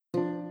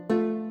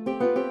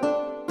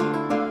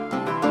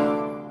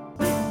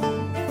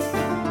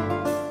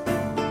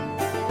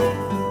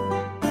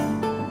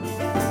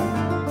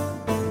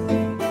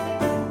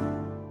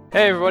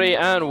Hey everybody,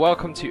 and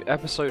welcome to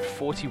episode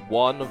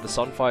 41 of the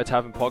Sunfire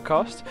Tavern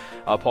podcast,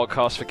 our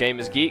podcast for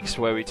gamers geeks,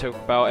 where we talk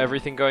about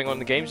everything going on in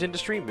the games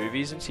industry,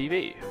 movies, and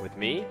TV, with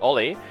me,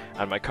 Ollie,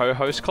 and my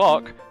co-host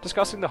Clark,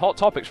 discussing the hot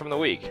topics from the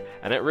week,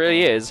 and it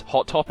really is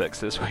hot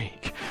topics this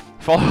week.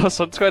 Follow us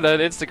on Twitter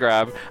and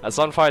Instagram at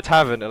Sunfire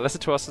Tavern, and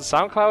listen to us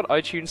on SoundCloud,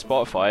 iTunes,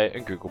 Spotify,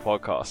 and Google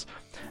Podcasts.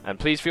 And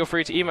please feel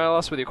free to email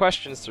us with your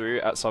questions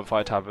through at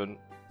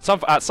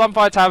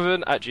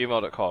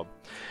sunfiretavern@gmail.com.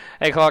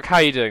 Hey Clark, how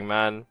you doing,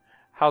 man?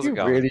 How's it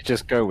going? You really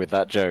just go with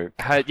that joke.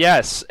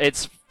 Yes,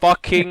 it's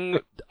fucking.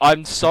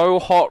 I'm so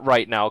hot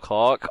right now,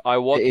 Clark.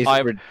 It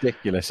is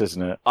ridiculous,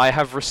 isn't it? I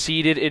have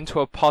receded into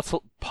a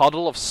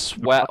puddle of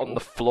sweat on the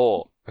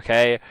floor.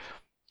 Okay,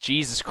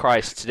 Jesus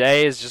Christ.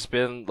 Today has just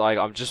been like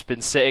I've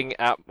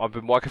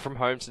been working from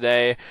home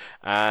today,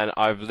 and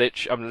I'm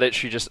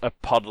literally just a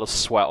puddle of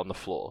sweat on the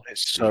floor.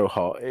 It's so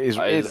hot. It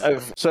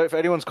is. So, for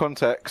anyone's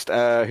context,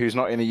 who's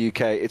not in the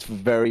UK, it's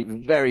very,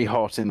 very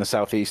hot in the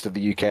southeast of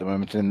the UK at the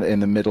moment. In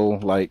the middle,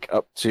 like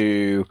up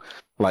to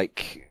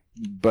like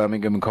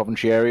Birmingham and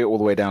Coventry area, all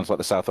the way down to like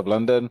the south of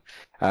London.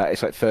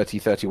 It's like 30,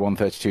 31,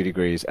 32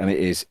 degrees, and it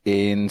is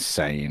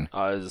insane.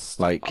 It's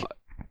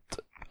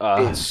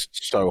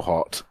so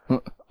hot.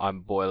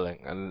 I'm boiling,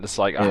 and it's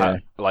like Yeah.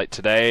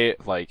 today,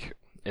 like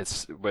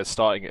it's the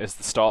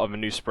start of a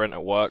new sprint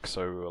at work,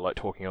 so we're like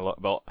talking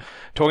about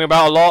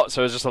a lot.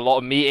 So it's just a lot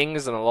of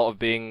meetings and a lot of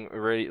being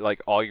really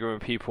like arguing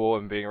with people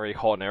and being really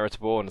hot and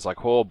irritable. And it's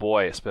like, oh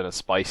boy, it's been a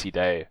spicy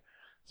day.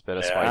 It's been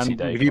a spicy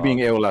day. With you being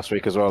ill last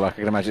week as well, like I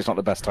can imagine it's not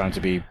the best time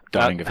to be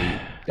dying of heat.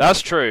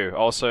 That's true.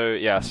 Also,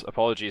 yes,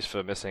 apologies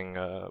for missing.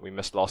 We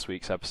missed last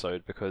week's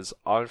episode because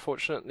I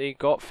unfortunately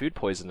got food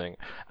poisoning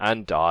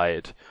and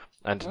died.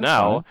 And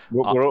now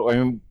we're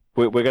going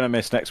to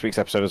miss next week's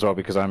episode as well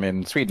because I'm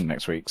in Sweden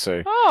next week,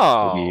 so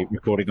we'll be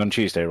recording on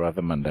Tuesday rather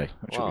than Monday,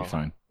 which will be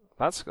fine.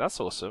 That's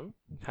awesome.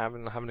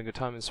 Having a good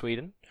time in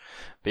Sweden.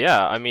 But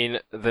yeah, I mean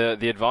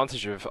the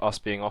advantage of us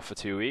being off for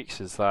 2 weeks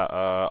is that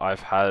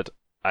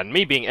and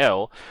me being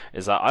ill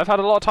is that I've had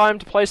a lot of time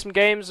to play some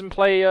games and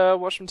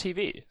watch some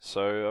TV.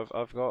 So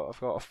I've got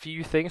a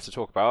few things to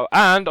talk about,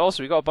 and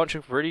also we got a bunch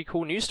of really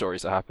cool news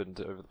stories that happened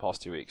over the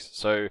past 2 weeks.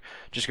 So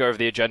just go over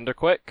the agenda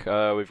quick.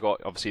 We've got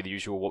obviously the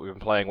usual what we've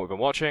been playing, what we've been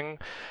watching.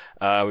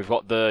 We've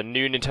got the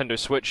new Nintendo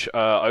Switch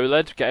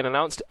OLED getting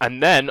announced,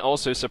 and then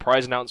also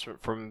surprise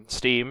announcement from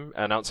Steam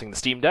announcing the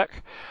Steam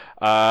Deck.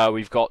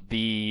 We've got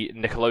the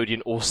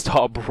Nickelodeon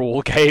All-Star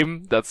Brawl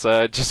game that's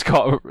just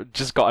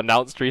got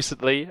announced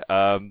recently.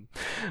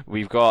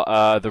 We've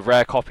got the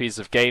rare copies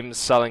of games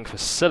selling for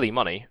silly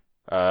money.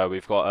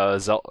 We've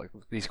got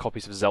these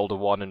copies of Zelda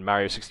 1 and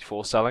Mario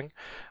 64 selling.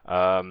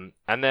 And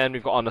then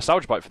we've got our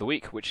Nostalgia Bite for the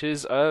week, which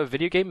is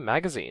video game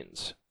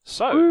magazines.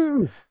 So,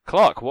 Woo!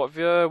 Clark, what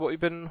we've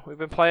been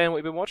playing, what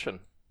you've been watching?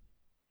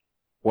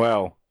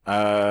 Well,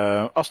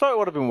 I'll start with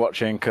what I've been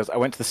watching because I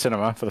went to the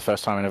cinema for the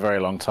first time in a very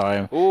long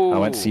time. Ooh. I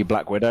went to see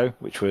Black Widow,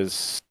 which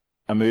was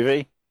a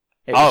movie.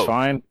 It was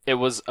fine. It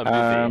was a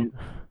movie.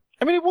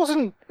 I mean, it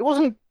wasn't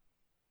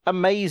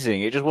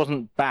amazing. It just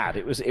wasn't bad.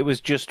 It was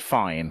just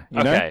fine.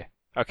 You know?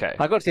 Okay.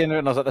 I got to the end of it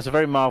and I was like, "That's a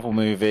very Marvel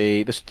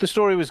movie." The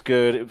story was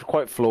good. It was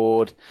quite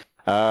flawed.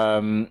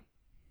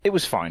 It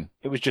was fine.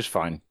 It was just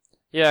fine.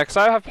 Yeah, because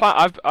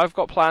I've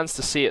got plans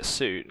to see it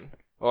soon.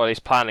 Or at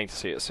least planning to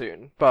see it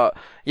soon. But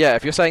yeah,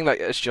 if you're saying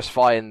that it's just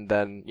fine,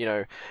 then,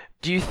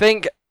 do you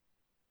think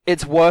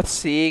it's worth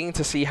seeing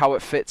to see how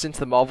it fits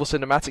into the Marvel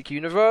Cinematic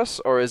Universe,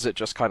 or is it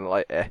just kind of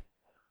like, eh?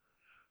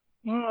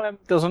 Well,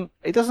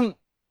 it doesn't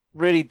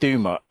really do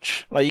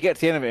much. Like, you get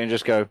to the end of it and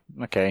just go,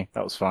 okay,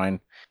 that was fine.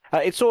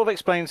 It sort of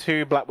explains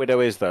who Black Widow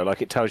is, though.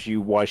 Like, it tells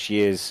you why she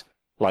is,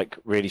 like,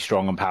 really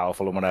strong and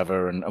powerful and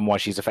whatever, and why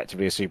she's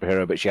effectively a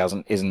superhero, but she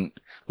isn't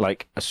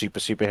like, a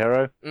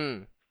superhero.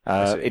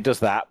 It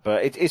does that,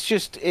 but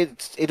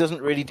it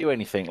doesn't really do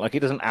anything. Like, it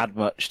doesn't add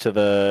much to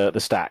the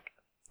stack.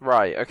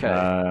 Right. Okay.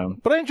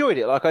 But I enjoyed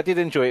it. Like, I did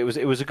enjoy it.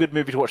 It was a good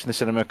movie to watch in the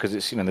cinema because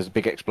it's there's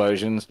big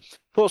explosions.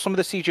 Thought some of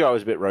the CGI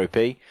was a bit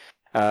ropey,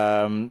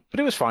 but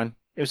it was fine.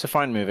 It was a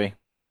fine movie.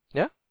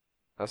 Yeah,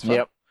 that's fine.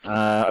 Yep.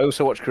 I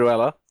also watched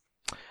Cruella.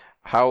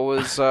 How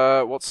was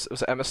was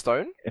it Emma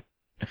Stone?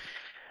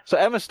 So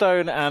Emma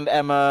Stone and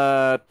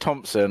Emma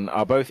Thompson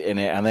are both in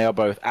it, and they are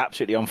both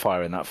absolutely on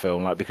fire in that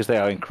film, like, because they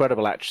are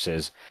incredible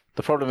actresses.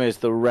 The problem is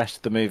the rest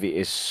of the movie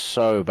is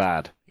so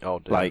bad. Oh,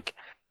 dear. Like,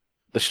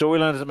 the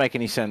storyline doesn't make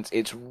any sense.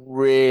 It's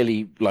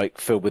really, like,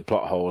 filled with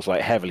plot holes,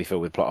 like, heavily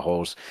filled with plot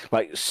holes.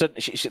 Like, so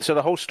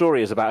the whole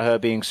story is about her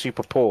being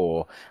super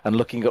poor and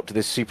looking up to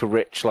this super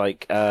rich,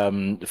 like,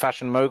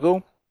 fashion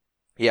mogul.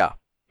 Yeah.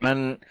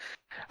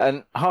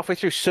 And halfway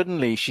through,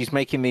 suddenly she's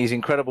making these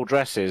incredible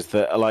dresses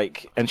that are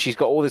like, and she's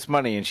got all this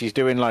money, and she's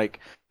doing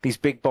like these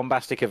big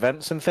bombastic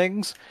events and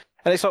things.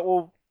 And it's like,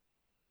 well,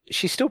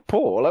 she's still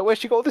poor. Like, where's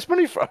she got all this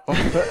money from?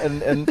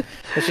 and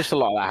there's just a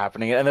lot of that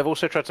happening. And they've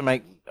also tried to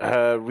make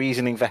her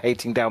reasoning for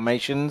hating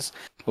Dalmatians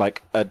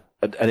like an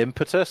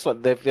impetus.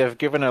 Like they've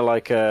given her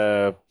like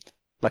a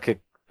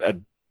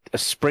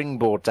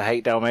springboard to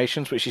hate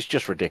Dalmatians, which is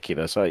just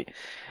ridiculous. Like,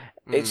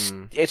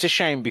 Mm. It's a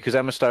shame because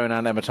Emma Stone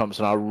and Emma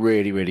Thompson are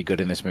really, really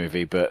good in this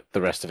movie, but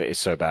the rest of it is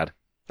so bad.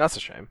 That's a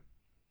shame.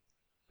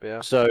 But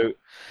yeah. So,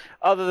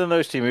 other than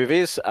those two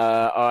movies,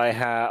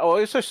 I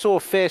also saw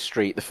Fear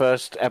Street, the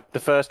first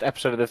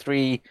episode of the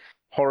 3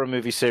 horror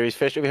movie series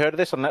Fear Street. Have you heard of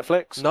this on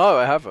Netflix? No,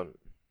 I haven't.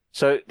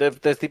 So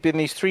there's been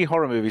these 3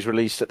 horror movies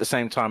released at the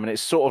same time, and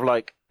it's sort of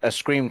like a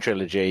Scream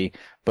trilogy,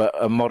 but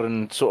a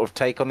modern sort of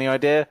take on the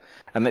idea.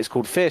 And it's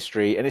called Fear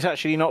Street, and it's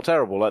actually not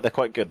terrible. Like, they're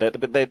quite good.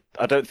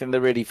 I don't think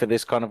they're really for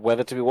this kind of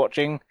weather to be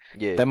watching.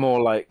 Yeah. They're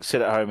more like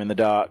sit at home in the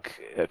dark,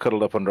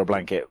 cuddled up under a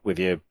blanket with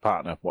your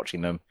partner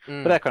watching them.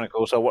 But they're kind of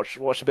cool. So I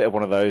watched a bit of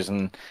one of those,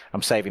 and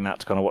I'm saving that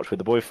to kind of watch with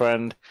the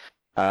boyfriend.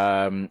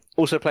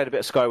 Also played a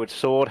bit of Skyward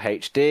Sword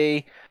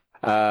HD.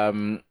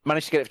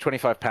 Managed to get it for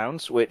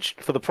 £25, which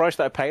for the price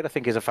that I paid, I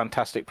think is a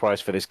fantastic price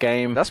for this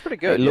game. That's pretty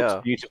good. It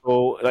looks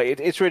beautiful. Like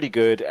it's really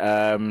good.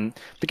 The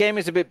game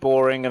is a bit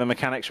boring, and the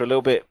mechanics are a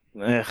little bit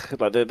like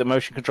the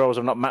motion controls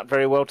are not mapped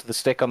very well to the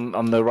stick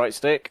on the right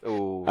stick.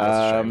 Oh,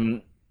 that's a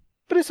shame.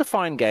 But it's a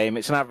fine game.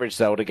 It's an average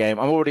Zelda game.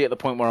 I'm already at the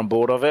point where I'm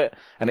bored of it,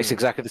 and it's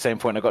exactly the same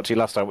point I got to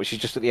last time, which is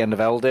just at the end of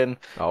Elden,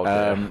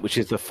 which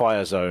is the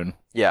Fire Zone.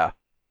 Yeah.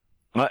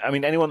 I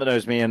mean, anyone that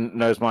knows me and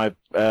knows my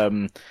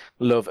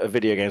love of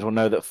video games will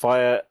know that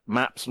fire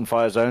maps and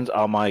fire zones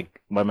are my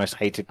most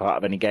hated part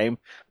of any game.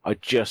 I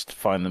just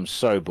find them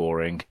so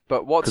boring.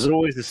 But what's... Because they're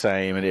always the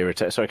same and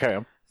irritating. Sorry, carry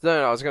on.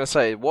 No, I was going to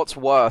say, what's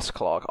worse,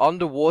 Clark?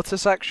 Underwater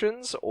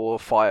sections or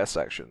fire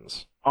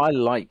sections? I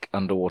like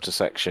underwater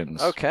sections.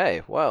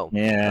 Okay, well...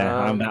 Yeah,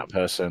 I'm that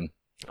person.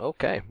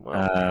 Okay,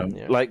 well...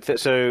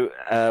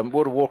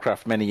 World of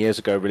Warcraft many years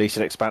ago released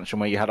an expansion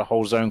where you had a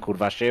whole zone called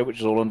Vashir, which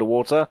is all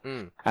underwater,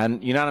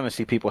 and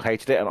unanimously people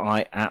hated it, and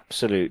I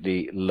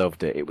absolutely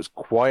loved it. It was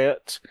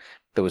quiet,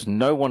 there was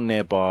no one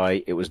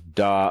nearby, it was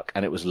dark,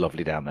 and it was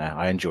lovely down there.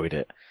 I enjoyed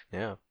it.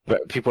 Yeah.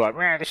 But people are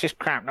like, this is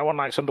crap, no one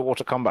likes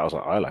underwater combat. I was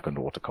like, I like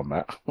underwater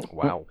combat.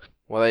 Wow.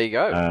 Well, there you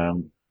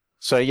go.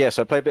 So I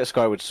played a bit of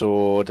Skyward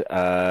Sword,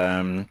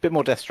 a bit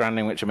more Death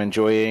Stranding, which I'm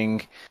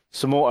enjoying.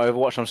 Some more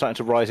Overwatch. I'm starting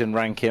to rise in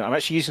ranking. I'm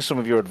actually using some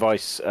of your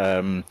advice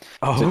to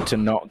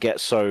not get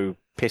so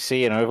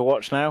pissy in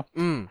Overwatch now,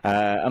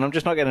 and I'm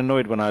just not getting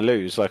annoyed when I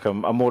lose. Like I'm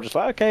more just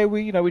like, okay,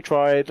 we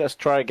tried, let's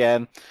try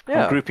again.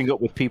 Yeah. I'm grouping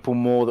up with people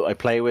more that I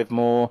play with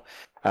more,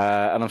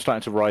 and I'm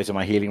starting to rise in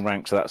my healing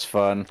rank, so that's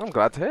fun. I'm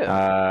glad to hear.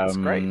 That's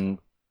great.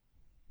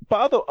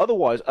 But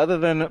otherwise, other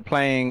than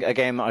playing a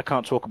game that I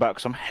can't talk about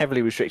because I'm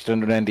heavily restricted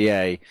under an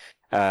NDA,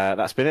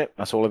 that's been it.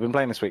 That's all I've been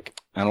playing this week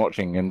and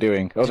watching and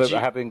doing. Although I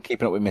have been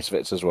keeping up with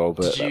Misfits as well.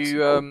 But did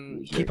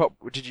you keep up?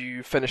 Did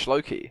you finish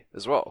Loki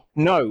as well?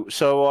 No.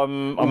 So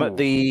I'm at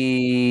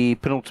the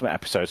penultimate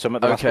episode. So I'm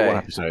at the last one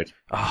episode.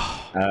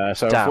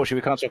 So unfortunately,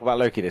 we can't talk about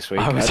Loki this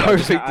week. I was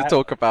hoping to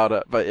talk about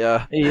it, but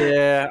yeah.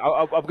 Yeah,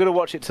 I'm going to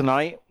watch it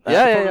tonight. The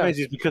problem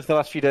is because the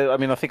last few days, I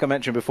mean, I think I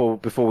mentioned before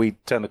we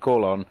turned the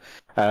call on,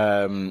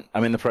 I'm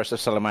in the process of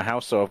selling my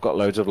house, so I've got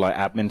loads of like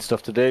admin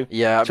stuff to do.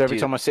 Yeah. So every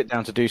time I sit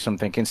down to do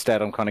something,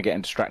 instead I'm kind of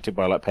getting distracted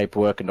by like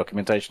paperwork and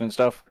documentation and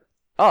stuff.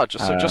 Oh,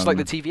 just like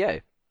the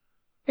TVA.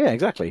 Yeah,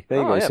 exactly. There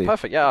you go. Yeah, see.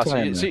 perfect. Yeah, so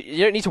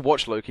you don't need to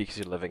watch Loki because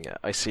you're living it.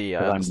 I see.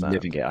 I understand. I'm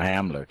living it. I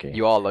am Loki.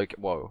 You are Loki.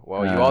 Whoa.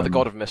 Well, you are the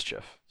god of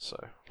mischief. So.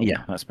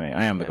 Yeah, that's me.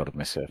 I am the god of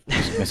mischief.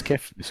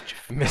 Mischief.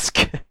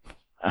 Mischief.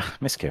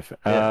 Mischief.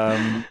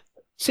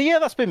 So yeah,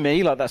 that's been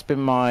me. Like that's been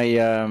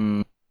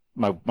my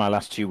my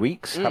last 2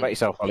 weeks. How about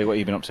yourself, Ollie? What have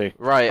you been up to?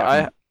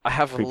 Right, I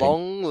have a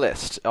long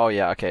list. Oh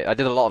yeah, okay. I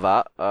did a lot of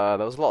that.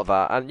 There was a lot of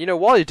that, and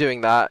while you're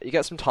doing that, you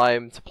get some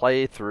time to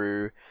play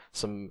through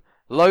some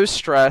low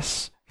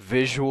stress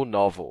visual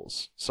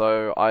novels.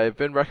 So I've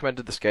been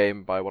recommended this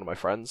game by one of my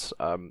friends.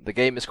 The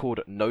game is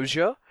called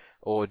Gnosia,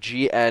 or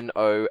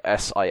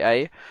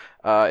Gnosia.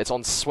 It's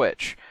on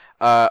Switch.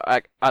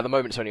 At the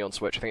moment, it's only on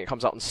Switch. I think it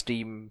comes out on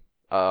Steam.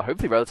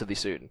 Hopefully relatively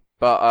soon.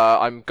 But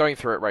I'm going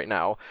through it right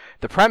now.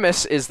 The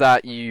premise is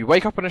that you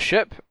wake up on a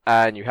ship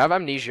and you have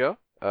amnesia,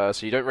 so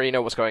you don't really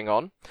know what's going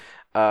on.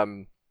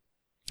 And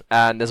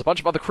there's a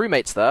bunch of other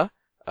crewmates there.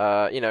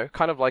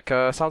 Kind of like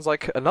sounds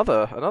like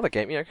another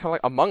game. Kind of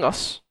like Among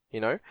Us.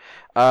 Hang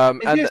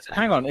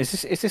on, is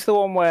this the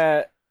one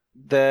where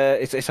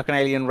it's like an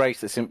alien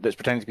race that's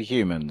pretending to be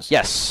humans?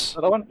 Yes. Is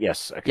that the one?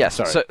 Yes. Okay. Yes.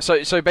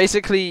 Sorry. So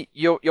basically,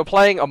 you're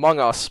playing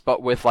Among Us,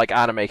 but with like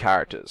anime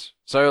characters.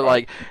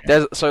 So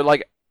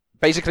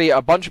basically,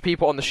 a bunch of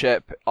people on the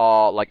ship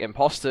are like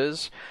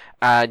imposters,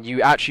 and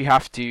you actually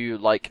have to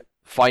like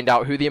find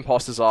out who the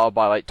imposters are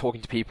by like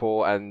talking to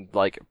people and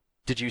like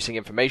deducing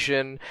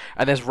information.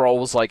 And there's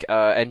roles like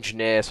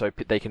engineer, so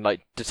they can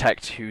like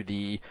detect who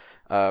the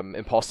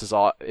imposters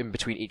are in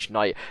between each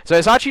night. So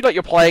it's actually like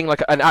you're playing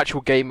like an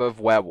actual game of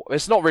werewolf.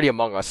 It's not really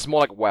Among Us. It's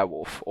more like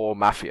Werewolf or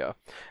Mafia.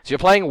 So you're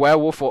playing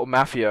Werewolf or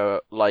Mafia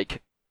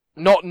like.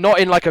 Not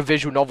in like a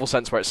visual novel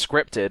sense where it's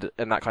scripted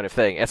and that kind of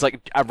thing. It's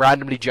like a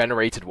randomly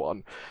generated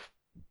one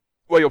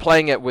where you're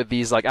playing it with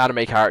these like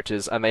anime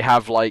characters and they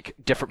have like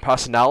different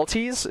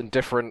personalities and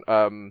different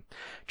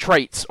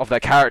traits of their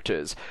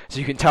characters. So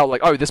you can tell like,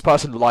 oh, this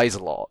person lies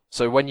a lot.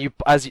 So when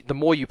the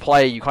more you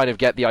play, you kind of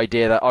get the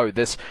idea that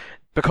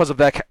because of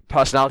their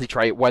personality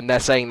trait, when they're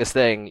saying this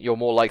thing, you're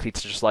more likely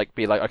to just like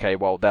be like, okay,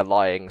 well they're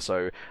lying,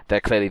 so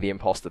they're clearly the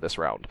imposter this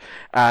round.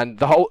 And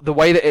the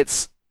way that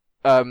it's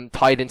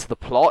tied into the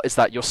plot is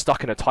that you're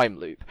stuck in a time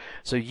loop.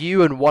 So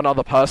you and one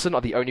other person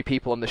are the only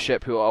people on the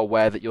ship who are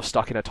aware that you're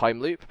stuck in a time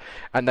loop,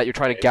 and that you're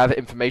trying to gather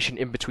information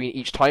in between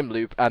each time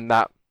loop, and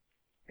that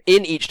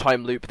in each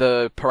time loop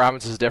the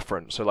parameters are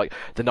different. So like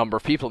the number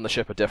of people on the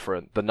ship are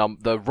different,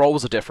 the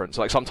roles are different.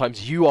 So like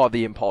sometimes you are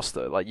the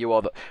imposter, like you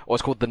are or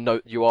it's called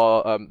you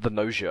are the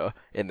nausea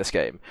in this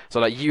game. So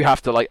like you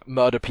have to like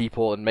murder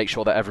people and make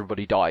sure that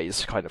everybody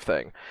dies, kind of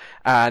thing.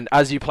 And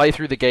as you play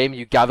through the game,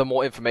 you gather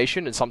more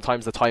information, and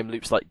sometimes the time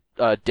loops like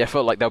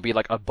differ. Like there'll be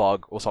like a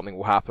bug or something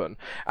will happen,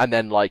 and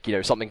then like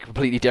something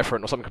completely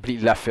different or something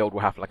completely left field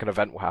will happen, like an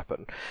event will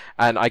happen.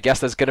 And I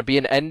guess there's going to be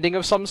an ending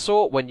of some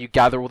sort when you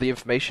gather all the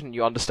information and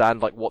you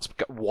understand like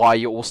why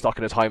you're all stuck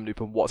in a time loop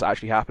and what's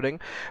actually happening.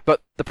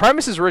 But the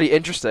premise is really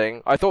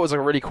interesting. I thought it was a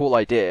really cool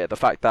idea. The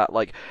fact that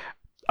like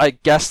I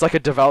guess like a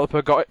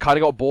developer kind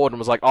of got bored and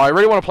was like, oh, I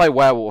really want to play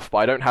Werewolf, but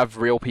I don't have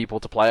real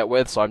people to play it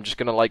with, so I'm just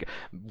gonna like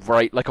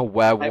write like a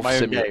werewolf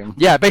simulator.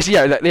 Yeah, basically,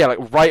 yeah, like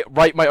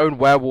write my own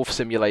werewolf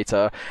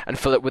simulator and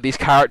fill it with these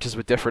characters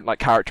with different like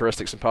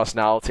characteristics and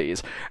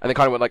personalities, and then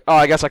kind of went like, oh,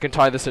 I guess I can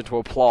tie this into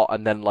a plot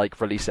and then like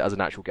release it as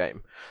an actual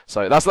game.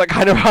 So that's like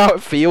kind of how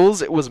it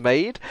feels it was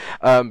made.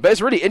 But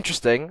it's really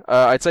interesting.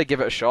 I'd say give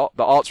it a shot.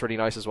 The art's really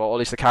nice as well. At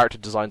least the character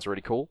design's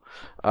really cool.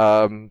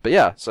 But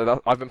yeah,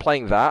 so I've been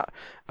playing that.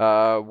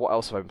 What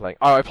else have I been playing?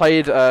 Oh, I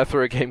played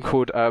through a game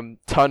called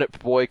Turnip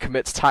Boy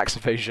Commits Tax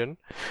Evasion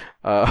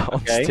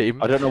on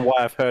Steam. I don't know why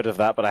I've heard of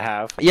that, but I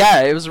have.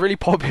 Yeah, it was really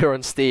popular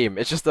on Steam.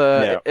 It's just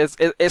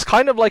it's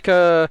kind of like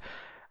a.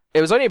 It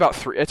was only about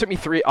three. It took me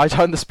three. I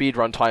turned the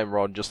speedrun timer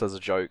on just as a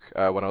joke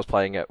when I was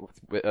playing it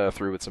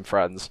through with some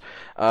friends,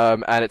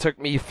 and it took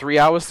me 3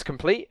 hours to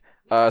complete.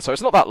 So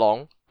it's not that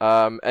long.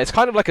 It's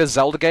kind of like a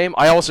Zelda game.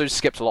 I also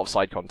skipped a lot of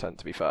side content,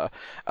 to be fair.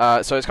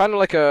 So it's kind of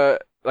like a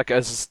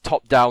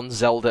top-down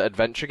Zelda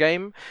adventure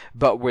game,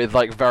 but with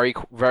like very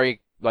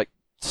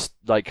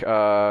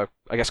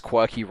I guess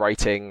quirky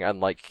writing and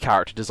like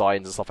character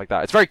designs and stuff like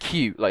that. It's very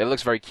cute, like it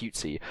looks very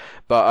cutesy,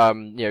 but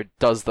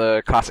does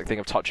the classic thing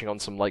of touching on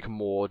some like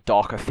more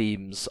darker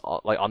themes,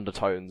 like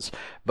undertones.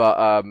 But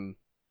I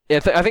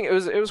think it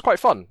was quite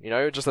fun,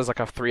 just as like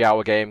a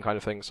 3-hour game kind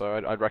of thing. So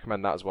I'd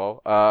recommend that as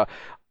well.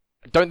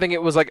 Don't think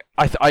it was like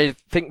I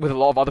think with a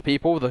lot of other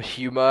people the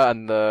humor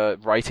and the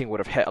writing would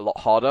have hit a lot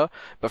harder,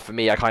 but for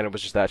me I kind of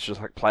was just there to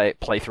just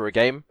like play through a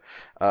game,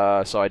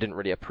 so I didn't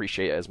really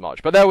appreciate it as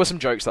much. But there were some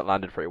jokes that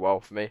landed pretty well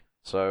for me,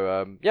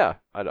 so yeah,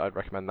 I'd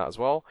recommend that as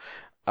well.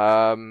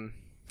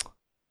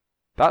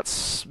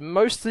 That's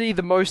mostly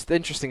the most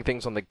interesting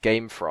things on the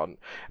game front,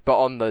 but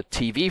on the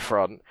TV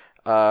front,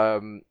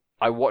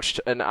 I watched,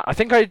 and I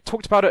think I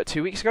talked about it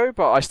 2 weeks ago,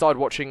 but I started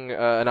watching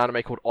an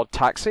anime called Odd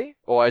Taxi,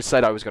 or I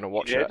said I was going to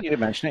watch it. You did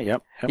mention it,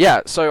 yep.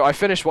 Yeah, so I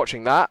finished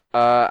watching that,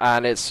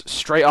 and it's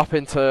straight up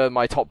into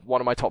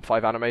one of my top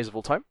 5 animes of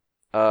all time.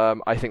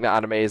 I think that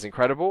anime is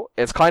incredible.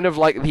 It's kind of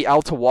like the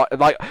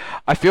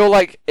I feel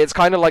like it's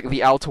kind of like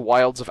the Outer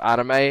Wilds of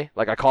anime.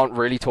 Like I can't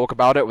really talk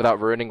about it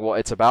without ruining what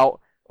it's about,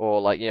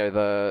 or like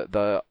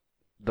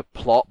the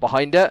plot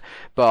behind it,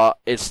 but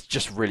it's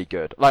just really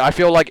good. Like I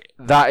feel like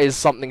that is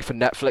something for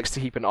Netflix to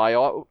keep an eye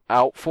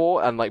out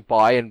for and like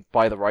buy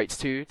the rights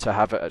to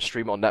have it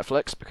stream on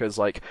Netflix, because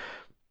like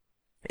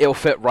it'll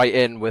fit right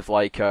in with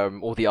like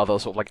all the other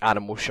sort of like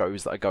animal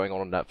shows that are going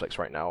on Netflix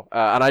right now.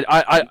 And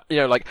I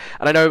and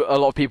I know a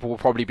lot of people will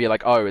probably be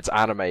like, oh, it's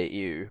anime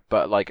you,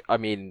 but like I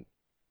mean,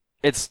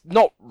 it's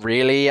not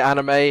really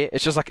anime.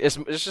 It's just like it's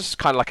just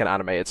kind of like an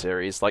animated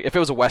series. Like if it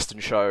was a Western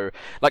show,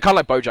 like kind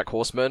of like BoJack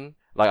Horseman,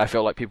 like I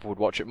feel like people would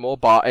watch it more.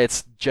 But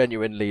it's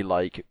genuinely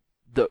like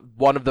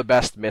one of the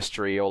best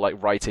mystery or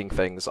like writing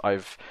things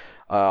I've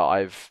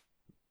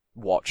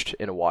watched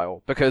in a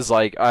while, because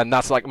like, and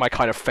that's like my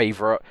kind of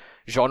favorite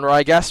genre,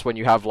 I guess, when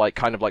you have like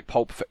kind of like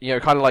kind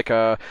of like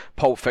a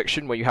Pulp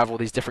Fiction, where you have all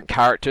these different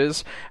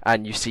characters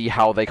and you see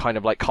how they kind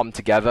of like come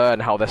together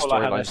and how their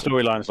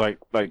storylines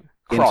like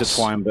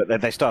intertwined, but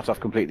they start off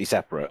completely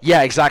separate.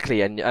 Yeah, exactly,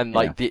 and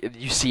like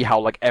you see how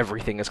like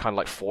everything is kind of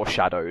like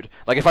foreshadowed.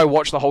 Like if I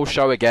watch the whole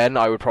show again,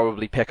 I would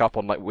probably pick up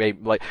on like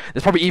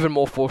there's probably even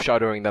more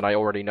foreshadowing than I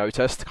already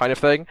noticed, kind of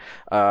thing.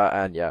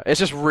 And yeah,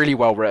 it's just really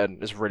well written.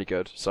 It's really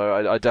good, so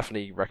I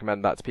definitely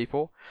recommend that to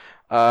people.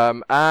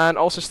 And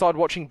also started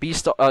watching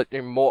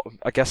Beastars more.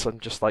 I guess I'm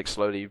just like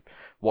slowly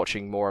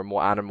watching more and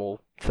more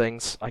animal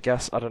things. I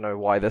guess I don't know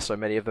why there's so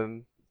many of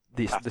them.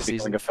 This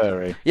season. A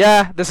furry.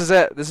 Yeah, this is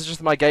it. This is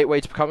just my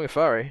gateway to becoming a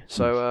furry.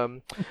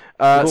 So,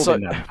 I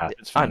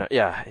know.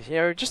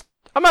 Yeah, just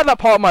I'm at that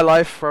part of my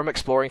life where I'm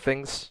exploring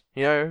things.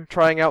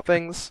 Trying out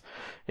things.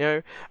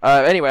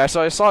 Anyway,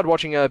 so I started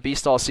watching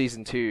Beastars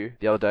season 2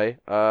 the other day.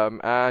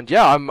 And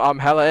yeah, I'm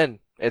hella in.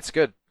 It's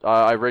good.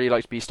 I really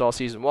liked Beastar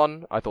Season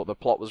 1. I thought the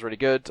plot was really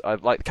good. I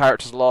liked the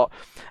characters a lot.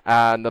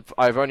 And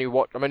I'm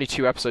only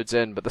 2 episodes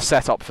in, but the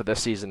setup for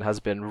this season has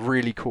been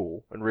really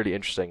cool and really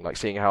interesting. Like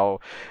seeing how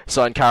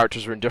certain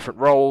characters are in different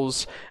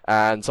roles,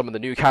 and some of the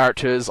new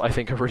characters I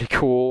think are really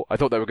cool. I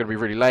thought they were going to be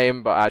really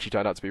lame, but actually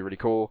turned out to be really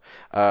cool.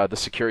 The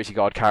security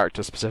guard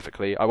character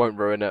specifically, I won't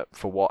ruin it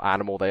for what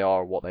animal they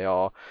are or what they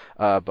are,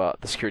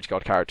 but the security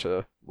guard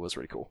character was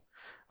really cool.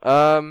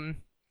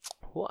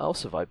 What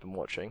else have I been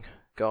watching?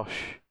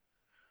 Gosh.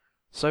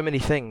 So many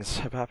things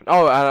have happened.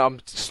 Oh, and I'm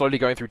slowly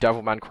going through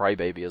Devilman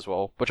Crybaby as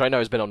well, which I know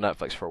has been on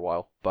Netflix for a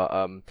while. But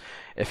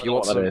if you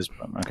want some,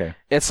 okay,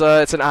 it's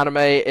an anime.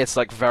 It's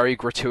like very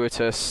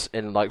gratuitous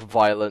in like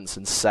violence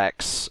and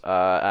sex,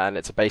 and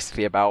it's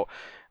basically about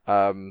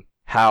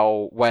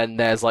how when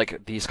there's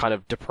like these kind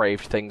of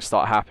depraved things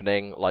start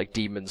happening, like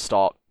demons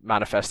start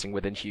manifesting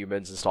within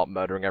humans and start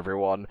murdering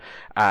everyone,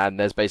 and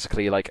there's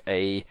basically like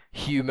a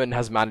human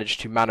has managed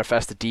to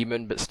manifest a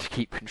demon but to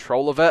keep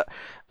control of it,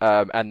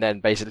 and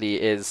then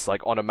basically is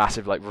like on a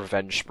massive like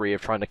revenge spree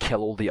of trying to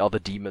kill all the other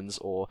demons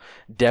or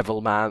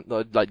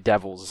like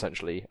devils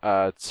essentially,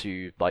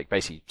 to like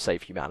basically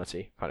save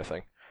humanity kind of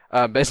thing.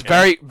 But it's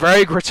very,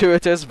 very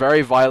gratuitous,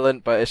 very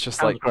violent, but it's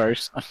just sounds like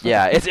gross.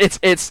 yeah,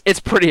 it's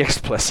pretty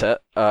explicit.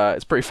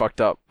 It's pretty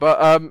fucked up,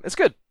 but it's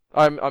good.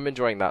 I'm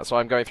enjoying that, so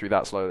I'm going through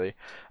that slowly.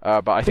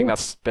 But I think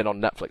that's been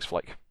on Netflix for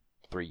like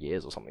 3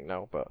 years or something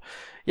now. But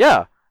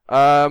yeah,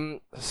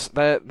 that's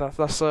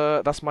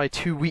my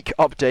 2-week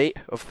update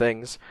of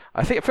things.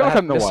 I feel like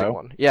I'm missing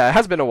one. Yeah, it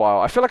has been a while.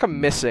 I feel like I'm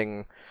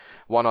missing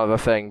one other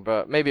thing,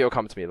 but maybe it'll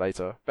come to me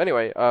later. But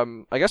anyway,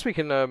 I guess we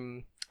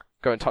can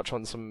go and touch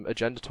on some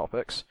agenda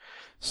topics.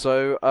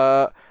 So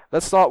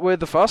let's start with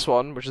the first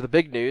one, which is the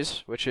big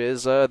news, which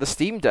is the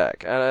Steam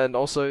Deck and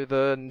also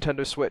the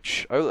Nintendo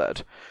Switch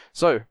OLED.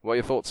 So, what are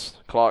your thoughts,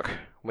 Clark,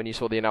 when you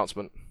saw the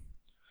announcement?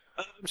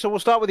 So we'll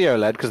start with the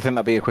OLED because I think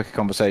that'd be a quicker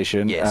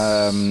conversation.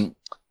 Yes.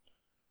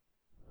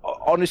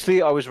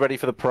 Honestly, I was ready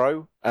for the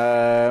Pro.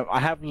 I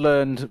have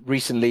learned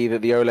recently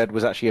that the OLED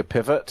was actually a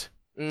pivot.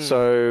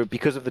 So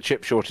because of the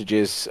chip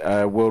shortages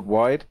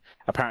worldwide,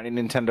 apparently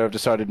Nintendo have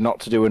decided not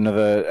to do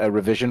another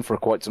revision for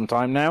quite some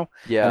time now.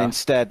 Yeah. And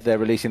instead, they're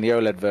releasing the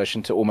OLED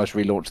version to almost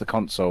relaunch the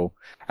console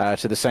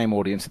to the same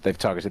audience that they've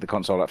targeted the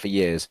console at for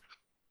years.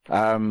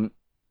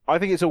 I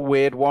think it's a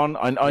weird one.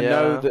 I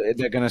know that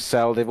they're going to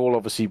sell. They've all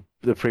obviously,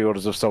 the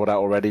pre-orders have sold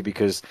out already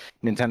because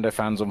Nintendo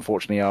fans,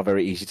 unfortunately, are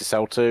very easy to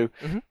sell to.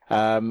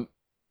 Mm-hmm.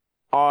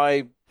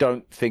 I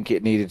don't think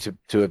it needed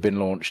to have been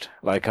launched.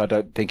 Like, I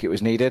don't think it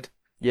was needed.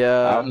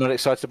 Yeah. I'm not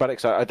excited about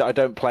it because I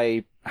don't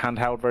play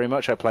handheld very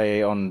much. I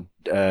play on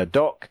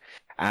dock,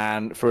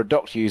 and for a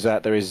docked user,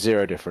 there is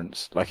zero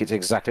difference. Like, it's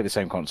exactly the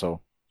same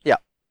console. Yeah.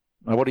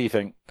 What do you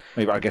think?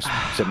 Maybe, I guess,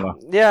 similar.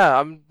 Yeah,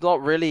 I'm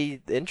not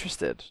really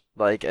interested.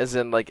 Like, as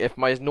in, like, if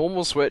my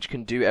normal Switch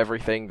can do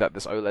everything that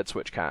this OLED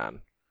Switch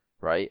can,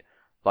 right?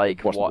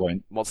 Like, What's the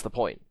point? What's the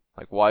point?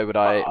 Like, why would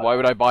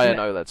I buy an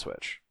OLED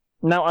Switch?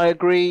 Now, I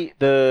agree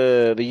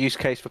the use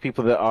case for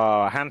people that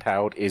are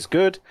handheld is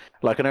good.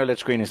 Like, an OLED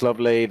screen is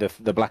lovely,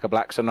 the blacker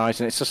blacks are nice,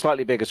 and it's a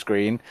slightly bigger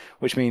screen,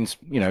 which means,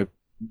 you know,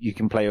 you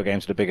can play your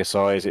games at a bigger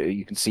size,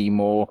 you can see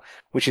more,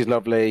 which is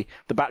lovely.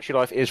 The battery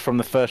life is from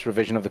the first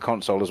revision of the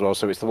console as well,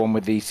 so it's the one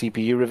with the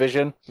CPU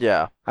revision.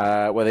 Yeah.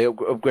 Where they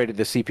upgraded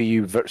the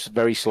CPU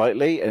very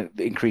slightly,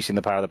 increasing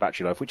the power of the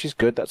battery life, which is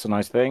good, that's a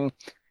nice thing.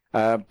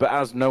 But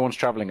as no one's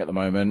traveling at the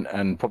moment,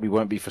 and probably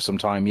won't be for some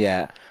time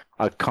yet,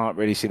 I can't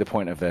really see the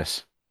point of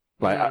this.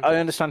 Like, I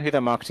understand who they're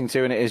marketing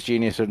to, and it is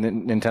genius of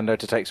Nintendo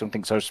to take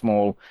something so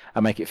small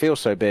and make it feel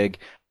so big,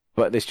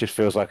 but this just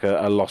feels like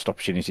a lost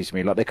opportunity to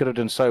me. Like, they could have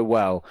done so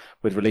well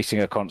with releasing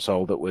a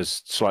console that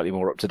was slightly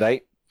more up to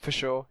date. For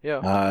sure,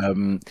 yeah.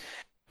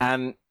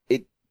 And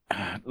it,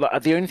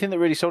 like, the only thing that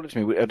really sold it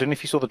to me, I don't know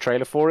if you saw the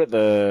trailer for it,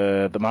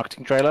 the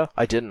marketing trailer.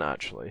 I didn't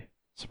actually.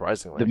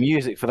 Surprisingly. The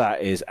music for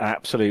that is an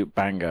absolute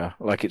banger.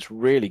 Like, it's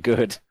really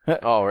good.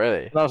 Oh,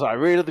 really? And I was like, I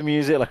really love the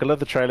music. Like, I love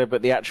the trailer,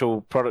 but the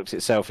actual product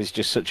itself is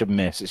just such a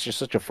miss. It's just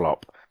such a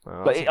flop.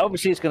 Oh, but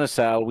obviously, it's going to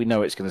sell. We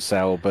know it's going to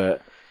sell,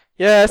 but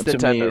yeah, it's to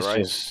Nintendo, me, it's right?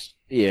 just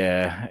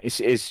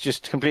it's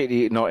just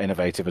completely not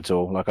innovative at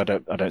all. Like, I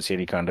don't see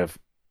any kind of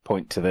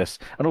point to this.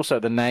 And also,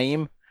 the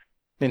name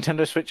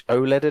Nintendo Switch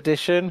OLED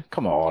Edition.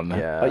 Come on,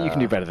 Yeah. Like, you can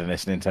do better than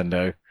this,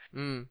 Nintendo.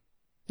 Mm.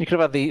 You could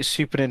have had the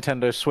Super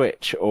Nintendo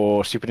Switch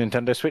or Super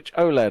Nintendo Switch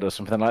OLED or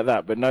something like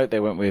that, but no,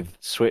 they went with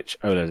Switch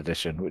OLED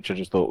Edition, which I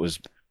just thought was.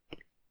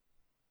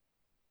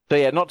 So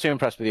yeah, not too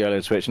impressed with the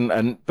OLED Switch,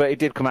 but it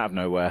did come out of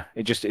nowhere.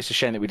 It's a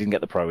shame that we didn't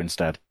get the Pro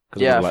instead.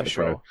 Yeah, for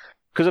sure.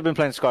 Because I've been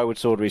playing Skyward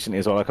Sword recently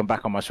as well. Like, I'm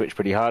back on my Switch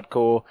pretty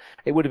hardcore.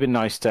 It would have been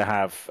nice to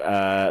have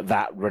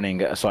that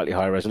running at a slightly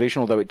higher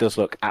resolution, although it does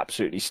look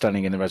absolutely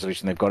stunning in the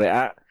resolution they've got it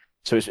at.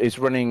 So it's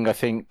running, I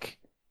think,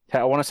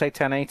 I want to say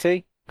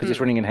 1080. Because it's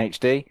running in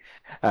HD,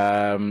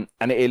 and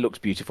it looks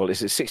beautiful.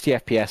 It's at 60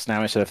 FPS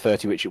now instead of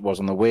 30, which it was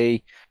on the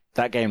Wii.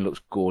 That game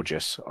looks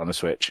gorgeous on the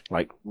Switch,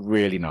 like,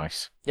 really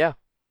nice. Yeah,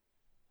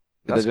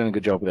 they're doing a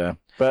good job there.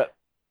 But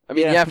I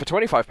mean, yeah, for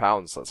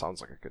 £25, that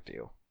sounds like a good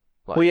deal.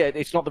 Well, yeah,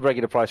 it's not the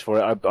regular price for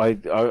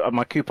it.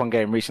 My coupon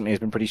game recently has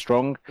been pretty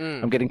strong.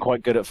 I'm getting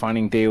quite good at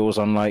finding deals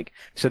on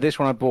so this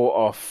one I bought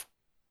off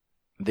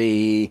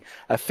the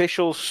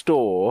official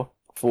store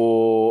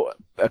for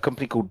a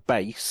company called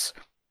Base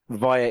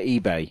via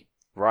eBay.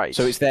 Right.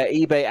 So it's their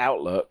eBay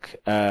Outlook,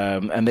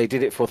 and they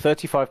did it for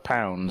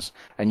 £35,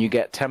 and you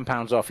get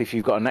 £10 off if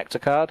you've got a Nectar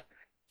card.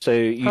 So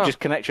you just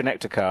connect your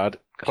Nectar card,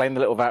 claim the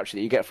little voucher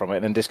that you get from it,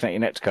 and then disconnect your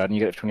Nectar card, and you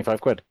get it for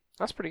 25 quid.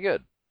 That's pretty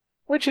good.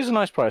 Which is a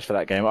nice price for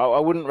that game. I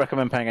wouldn't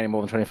recommend paying any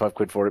more than 25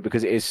 quid for it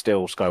because it is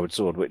still Skyward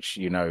Sword, which,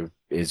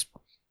 is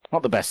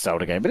not the best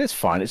Zelda game, but it's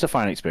fine. It's a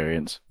fine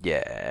experience.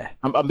 Yeah.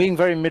 I'm being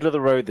very middle of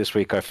the road this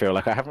week, I feel.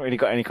 Like I haven't really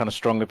got any kind of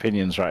strong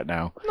opinions right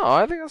now. No,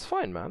 I think that's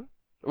fine, man.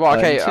 Well,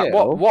 okay,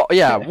 Until...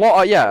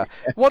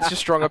 what's your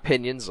strong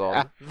opinions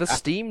on the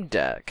Steam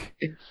Deck?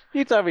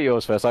 You tell me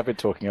yours first. I've been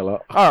talking a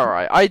lot. All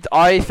right,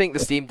 I think the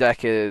Steam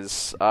Deck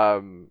is,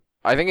 I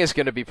think it's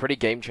going to be pretty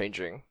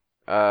game-changing.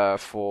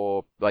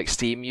 For like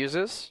Steam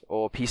users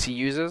or PC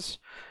users.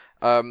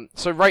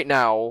 So right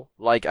now,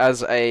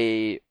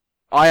 I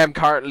am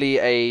currently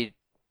a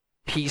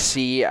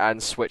PC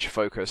and Switch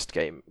focused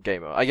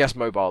gamer. I guess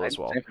mobile as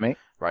well. Same for me.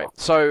 Right.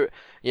 So,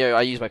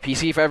 I use my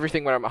PC for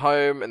everything when I'm at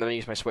home, and then I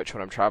use my Switch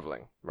when I'm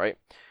traveling, right?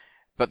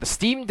 But the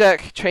Steam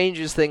Deck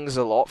changes things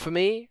a lot for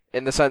me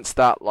in the sense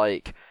that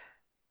the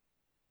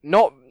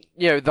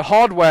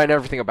hardware and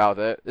everything about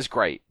it is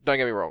great. Don't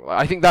get me wrong.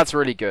 I think that's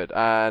really good,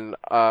 and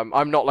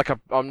I'm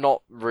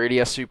not really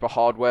a super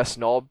hardware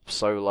snob.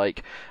 So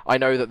I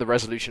know that the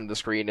resolution of the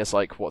screen is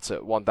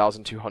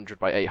 1200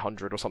 by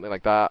 800 or something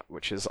like that,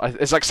 which is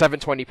it's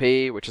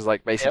 720p, which is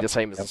basically the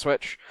same as the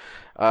Switch.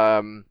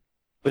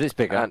 But it's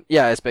bigger. And,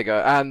 yeah, it's bigger,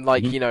 and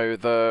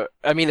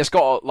it's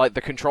got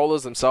the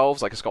controllers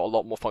themselves. It's got a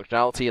lot more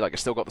functionality.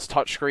 It's still got this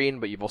touch screen,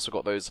 but you've also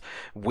got those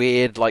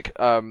weird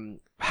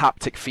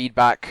haptic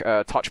feedback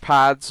touch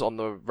pads on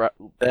the right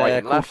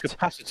and left.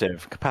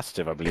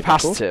 Capacitive, I believe.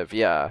 Capacitive,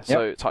 yeah. Yep.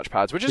 So touch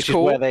pads, which is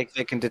cool. Where they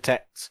can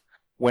detect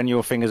when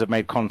your fingers have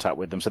made contact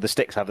with them. So the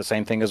sticks have the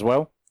same thing as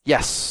well.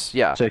 Yes,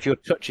 yeah. So if you're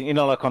touching,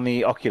 like on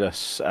the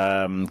Oculus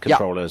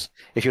controllers,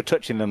 if you're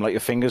touching them, your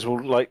fingers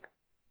will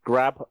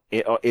grab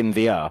it in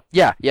VR.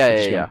 Yeah.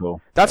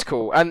 Cool. That's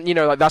cool, and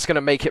that's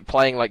gonna make it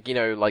playing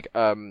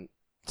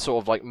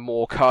sort of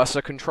more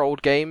cursor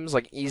controlled games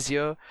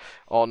easier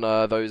on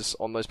those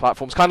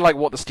platforms, kind of like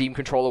what the Steam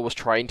controller was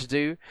trying to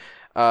do.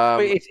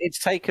 It's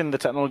taken the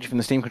technology from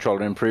the Steam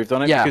controller and improved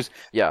on it because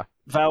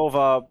Valve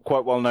are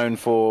quite well known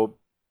for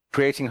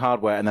creating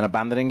hardware and then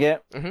abandoning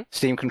it. Mm-hmm.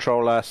 Steam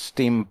controller,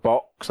 Steam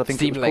box, I think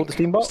Steam it was Link. called the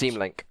Steam box. Steam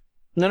Link.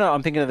 No,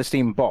 I'm thinking of the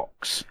Steam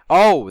box.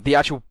 Oh, the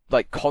actual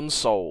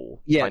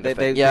console. Yeah, kind of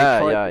they thing.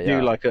 tried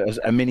to do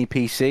a mini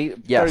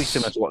PC, yes. very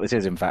similar to what this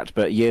is, in fact.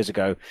 But years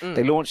ago,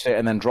 they launched it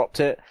and then dropped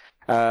it.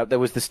 There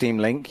was the Steam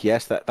Link.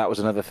 Yes, that was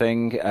another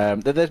thing.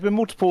 There's been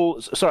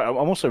multiple. Sorry, I'm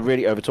also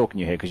really over talking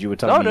you here because you were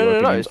telling me your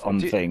opinions on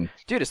the thing.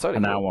 Dude, it's totally.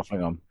 And now I'm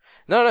waffling on.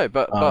 No,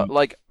 but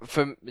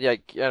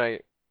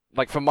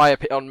for my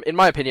in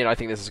my opinion, I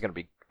think this is going to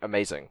be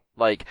amazing.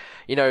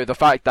 The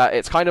fact that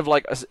it's kind of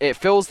it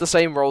fills the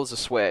same role as a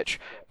Switch,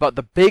 but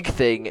the big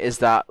thing is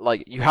that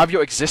you have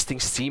your existing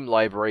Steam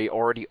library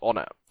already on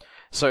it.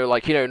 So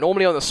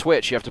normally on the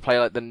Switch you have to pay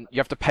the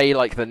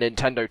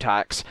Nintendo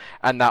tax,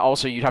 and that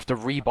also you'd have to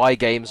re-buy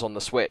games on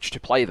the Switch to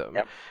play them.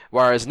 Yep.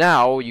 Whereas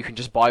now you can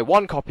just buy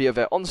one copy of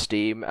it on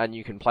Steam, and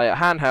you can play it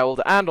handheld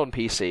and on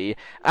PC,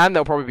 and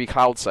there'll probably be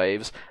cloud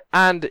saves,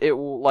 and it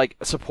will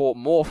support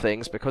more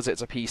things because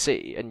it's a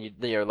PC,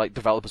 and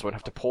developers won't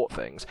have to port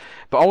things.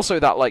 But also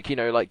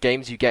that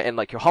games you get in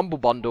your Humble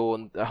Bundle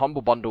and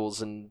Humble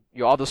Bundles and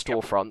your other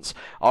storefronts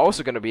are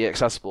also going to be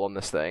accessible on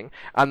this thing,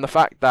 and the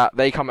fact that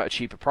they come at a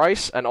cheaper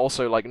price, and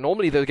also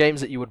normally the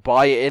games that you would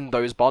buy in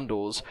those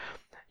bundles.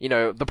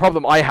 The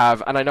problem I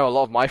have, and I know a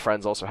lot of my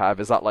friends also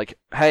have, is that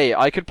hey,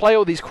 I could play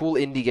all these cool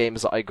indie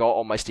games that I got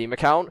on my Steam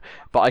account,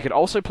 but I could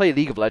also play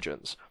League of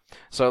Legends.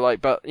 So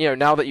but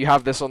now that you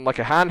have this on a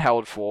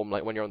handheld form,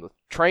 when you're on the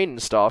train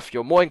and stuff,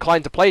 you're more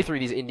inclined to play through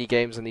these indie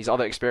games and these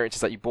other experiences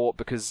that you bought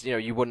because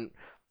you wouldn't,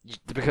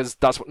 because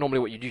that's normally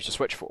what you'd use to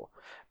Switch for.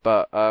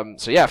 But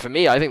so yeah, for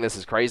me, I think this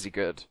is crazy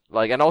good.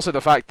 And also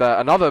the fact that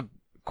another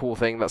cool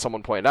thing that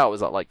someone pointed out was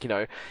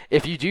that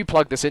if you do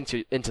plug this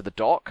into the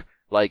dock.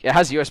 It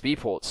has USB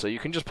ports, so you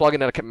can just plug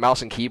in a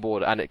mouse and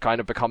keyboard, and it kind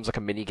of becomes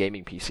a mini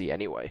gaming PC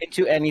anyway.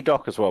 Into any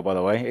dock as well, by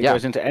the way. It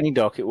goes into any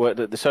dock. It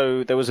worked.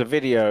 So there was a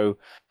video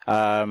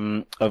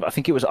of, I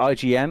think it was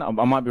IGN.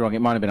 I might be wrong. It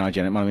might have been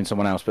IGN. It might have been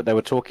someone else. But they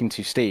were talking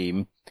to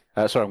Steam.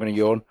 Sorry, I'm going to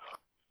yawn.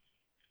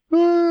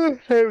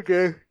 There we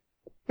go.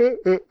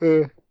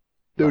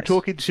 They were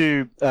talking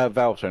to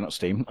Valve, sorry, not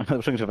Steam. They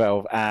were talking to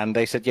Valve, and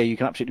they said, yeah, you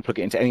can absolutely plug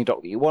it into any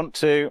dock that you want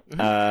to.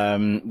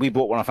 Mm-hmm. We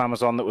bought one off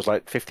Amazon that was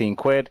 15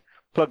 quid.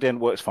 Plugged in,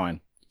 works fine.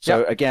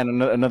 So again,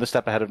 another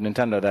step ahead of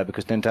Nintendo there,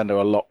 because Nintendo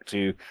are locked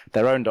to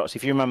their own docks.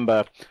 If you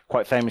remember,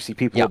 quite famously,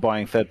 people were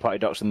buying third-party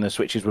docks and the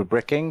Switches were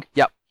bricking.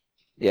 Yep.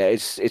 Yeah,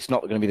 it's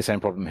not going to be the same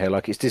problem here.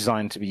 It's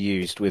designed to be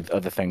used with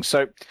other things.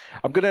 So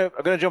I'm gonna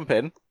jump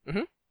in,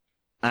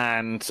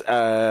 and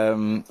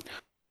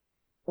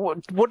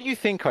What do you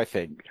think I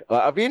think?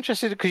 I'd be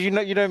interested because you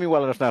know me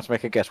well enough now to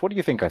make a guess. What do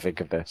you think I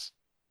think of this?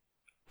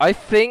 I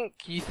think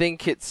you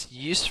think it's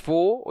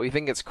useful or you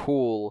think it's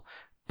cool,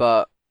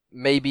 but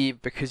maybe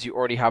because you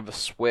already have a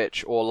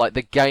Switch or like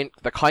the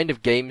kind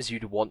of games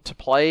you'd want to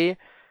play,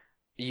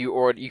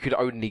 you could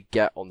only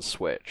get on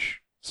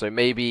Switch. So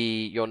maybe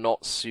you're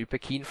not super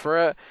keen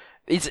for it.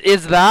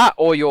 Is that,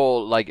 or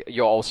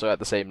you're also at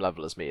the same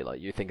level as me?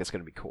 Like you think it's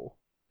gonna be cool?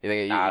 You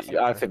think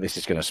I think this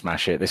is going to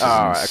smash it. This is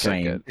Alright, okay,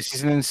 insane. good. This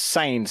is an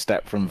insane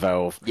step from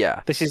Valve.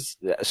 Yeah, This is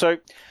so.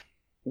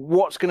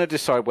 What's going to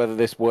decide whether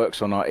this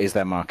works or not is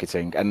their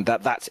marketing, and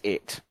that's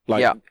it.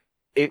 Like, Yeah.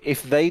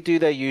 if they do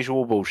their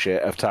usual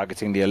bullshit of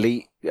targeting the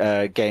elite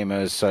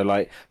gamers, so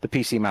like the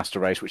PC Master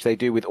Race, which they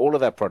do with all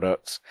of their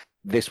products,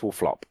 this will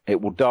flop. It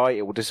will die.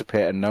 It will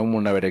disappear, and no one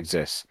will know it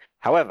exists.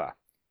 However,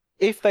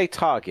 if they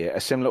target a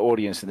similar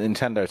audience that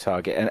Nintendo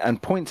target and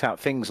point out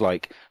things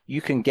like you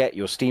can get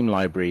your Steam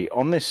library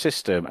on this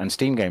system and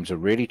Steam games are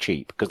really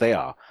cheap because they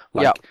are.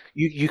 Like Yeah.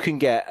 you can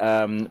get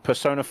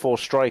Persona 4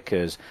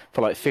 Strikers for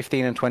like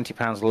 £15 and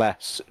 £20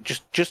 less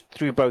just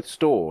through both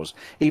stores.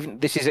 Even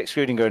this is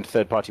excluding going to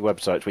third-party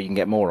websites where you can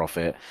get more off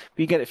it.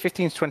 But you get it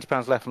 £15 to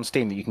 £20 less on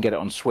Steam that you can get it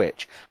on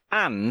Switch,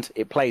 and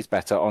it plays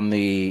better on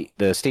the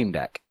Steam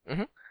Deck.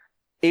 Mhm.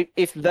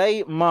 If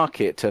they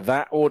market to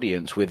that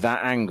audience with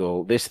that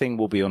angle, this thing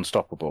will be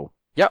unstoppable.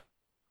 Yep.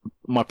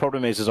 My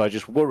problem is I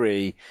just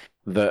worry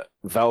that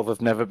Valve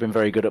have never been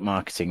very good at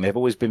marketing. They've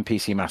always been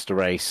PC Master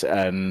Race,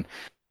 and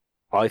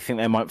I think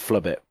they might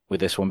flub it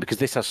with this one because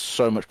this has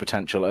so much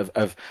potential.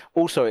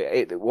 Also,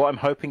 what I'm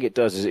hoping it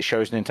does is it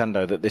shows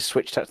Nintendo that this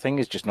Switch Tech thing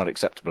is just not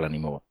acceptable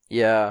anymore.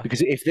 yeah,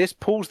 Because if this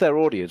pulls their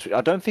audience, which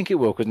I don't think it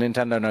will, because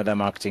Nintendo know their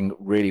marketing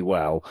really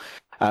well.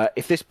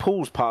 If this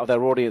pulls part of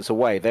their audience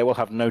away, they will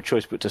have no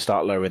choice but to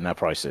start lowering their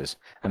prices,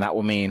 and that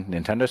will mean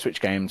Nintendo Switch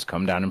games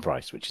come down in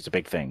price, which is a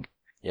big thing.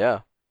 yeah.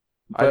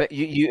 But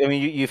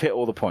you've hit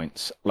all the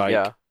points. Like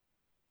Yeah.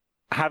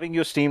 having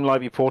your Steam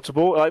library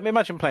portable. Like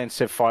imagine playing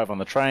Civ 5 on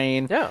the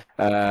train, Yeah.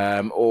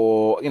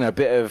 or a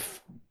bit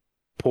of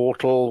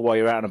Portal while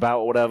you're out and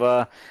about or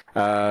whatever.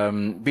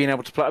 Being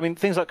able to play, I mean,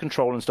 things like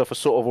Control and stuff are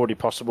sort of already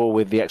possible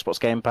with the Xbox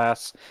Game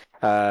Pass,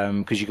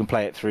 because you can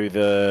play it through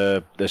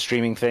the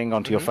streaming thing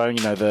onto your phone.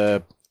 You know,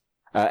 the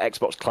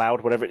Xbox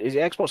Cloud, whatever it is.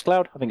 Xbox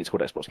Cloud? I think it's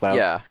called Xbox Cloud.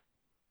 Yeah.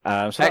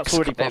 So that's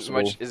already possible.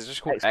 Is it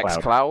just called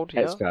xCloud. xCloud?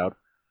 Yeah. xCloud.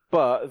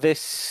 But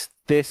this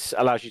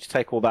allows you to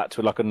take all that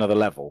to like another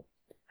level.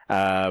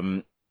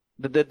 The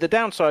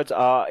downsides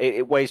are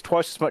it weighs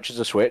twice as much as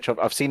a Switch.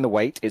 I've seen the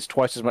weight; it's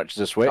twice as much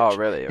as a Switch. Oh,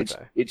 really?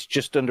 Okay. It's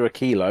just under a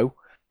kilo.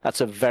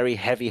 That's a very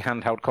heavy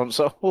handheld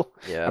console.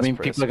 Yeah. I mean,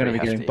 people are going to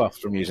be getting buffed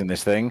from using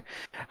this thing.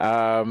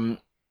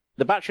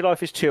 The battery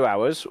life is 2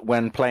 hours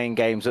when playing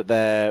games at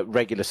their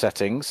regular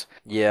settings.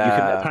 Yeah.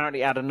 You can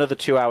apparently add another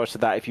 2 hours to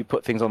that if you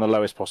put things on the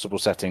lowest possible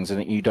settings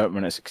and you don't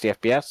run at 60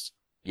 FPS.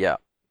 Yeah.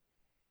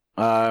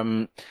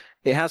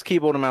 It has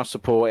keyboard and mouse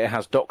support. It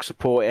has dock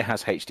support. It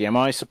has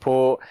HDMI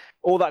support.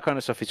 All that kind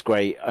of stuff is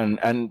great.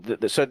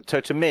 So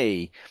to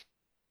me,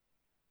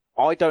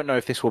 I don't know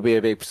if this will be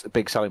a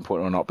big selling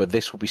point or not, but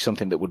this will be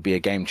something that would be a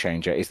game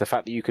changer. Is the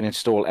fact that you can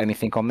install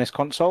anything on this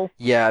console.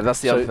 Yeah,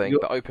 that's the So other thing.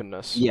 you're- The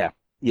openness. Yeah.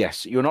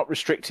 Yes, you're not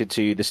restricted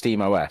to the Steam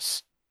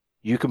OS.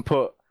 You can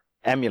put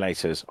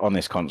emulators on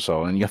this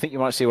console, and I think you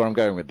might see where I'm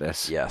going with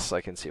this. Yes, I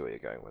can see where you're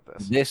going with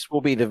this. This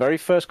will be the very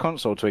first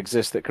console to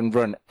exist that can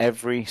run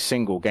every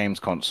single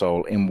games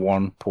console in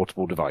one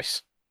portable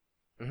device.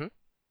 Mhm.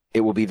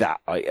 It will be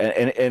that.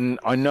 And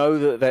I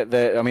know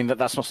that I mean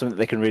that's not something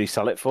that they can really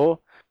sell it for.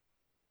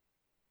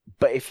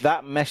 But if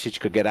that message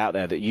could get out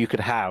there that you could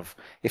have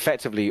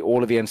effectively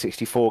all of the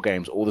N64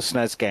 games, all the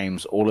SNES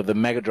games, all of the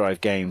Mega Drive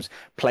games,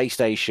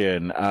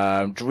 PlayStation,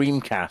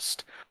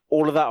 Dreamcast,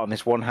 all of that on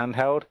this one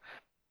handheld,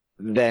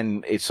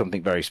 then it's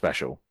something very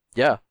special.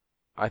 Yeah.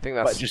 I think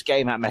But that's just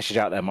getting that message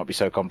out there might be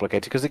so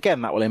complicated because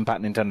again, that will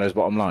impact Nintendo's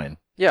bottom line.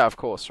 Yeah, of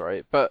course,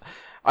 right? But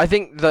I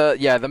think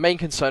the main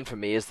concern for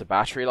me is the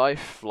battery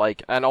life,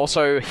 and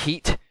also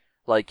heat.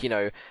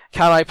 Can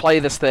I play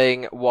this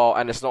thing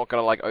and it's not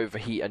gonna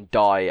overheat and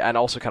die? And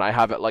also, can I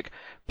have it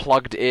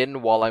plugged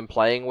in while I'm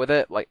playing with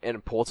it,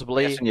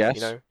 portably? Yes and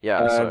yes.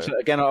 Yeah. So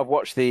again, I've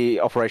watched the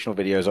operational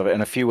videos of it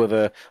and a few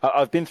other.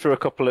 I've been through a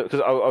couple of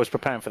because I was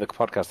preparing for the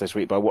podcast this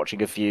week by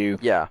watching a few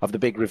Yeah. of the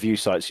big review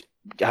sites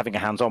having a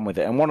hands-on with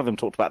it, and one of them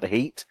talked about the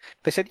heat.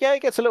 They said, yeah,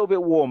 it gets a little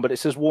bit warm, but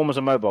it's as warm as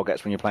a mobile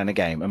gets when you're playing a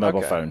game, a mobile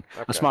Okay, phone,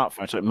 a okay.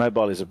 smartphone. So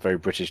mobile is a very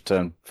British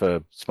term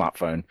for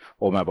smartphone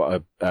or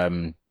mobile.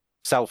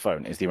 Cell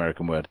phone is the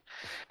American word.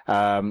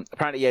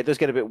 Apparently, yeah, it does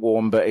get a bit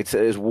warm, but it's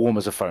as warm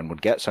as a phone would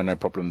get, so no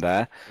problem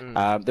there.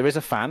 There is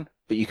a fan,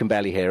 but you can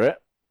barely hear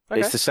it. Okay.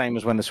 It's the same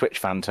as when the Switch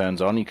fan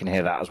turns on. You can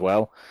hear that as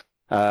well.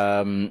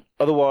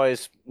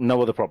 Otherwise,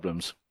 no other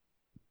problems.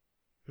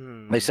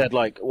 They said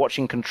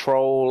watching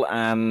Control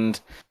and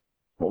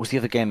what was the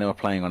other game they were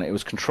playing on it? It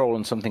was Control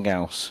and something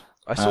else.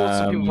 I saw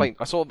some people playing.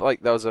 I saw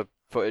there was a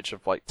footage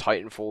of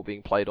Titanfall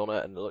being played on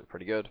it, and it looked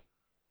pretty good.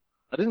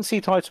 I didn't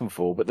see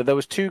Titanfall, but there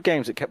was two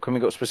games that kept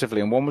coming up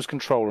specifically, and one was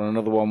Control and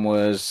another one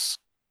was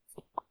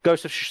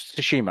Ghost of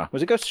Tsushima.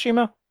 Was it Ghost of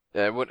Tsushima?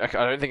 I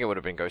don't think it would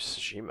have been Ghost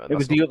of Tsushima. It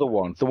was the other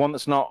one, the one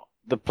that's not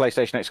the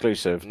PlayStation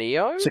exclusive.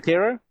 Neo?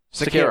 Sekiro.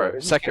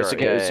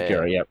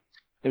 Sekiro. Yeah.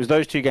 It was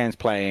those two games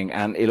playing,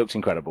 and it looks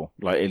incredible.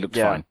 Like it looks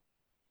fine.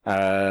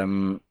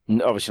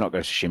 Obviously not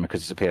Ghost of Tsushima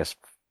because it's a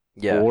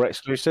PS4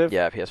 exclusive.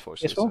 Yeah,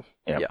 PS4 exclusive.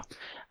 Yeah.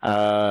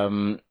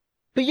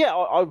 But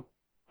yeah,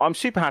 I'm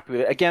super happy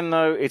with it. Again,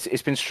 though,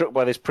 it's been struck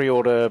by this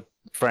pre-order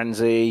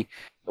frenzy.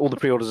 All the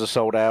pre-orders are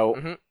sold out.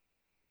 Mm-hmm.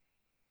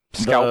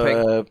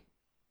 Scalping.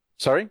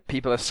 Sorry?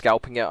 People are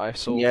scalping it, I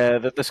saw. Yeah,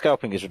 the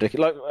scalping is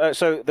ridiculous.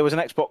 So there was an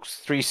the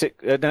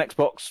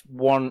Xbox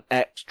One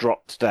X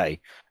dropped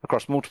today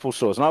across multiple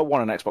stores, and I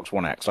want an Xbox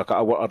One X. Like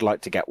I'd like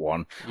to get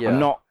one. Yeah. I'm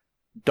not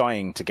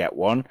dying to get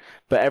one,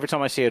 but every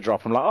time I see a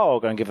drop, I'm like, oh, I'll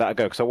go and give that a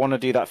go because I want to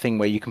do that thing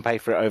where you can pay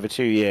for it over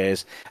 2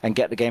 years and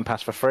get the Game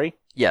Pass for free.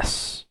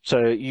 Yes.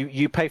 So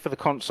you pay for the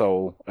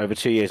console over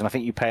 2 years, and I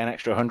think you pay an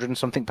extra 100 and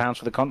something pounds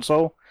for the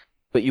console.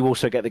 But you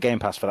also get the Game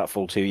Pass for that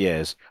full 2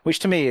 years, which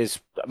to me is,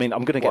 I mean,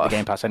 I'm going to get the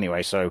Game Pass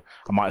anyway, so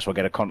I might as well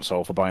get a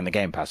console for buying the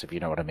Game Pass, if you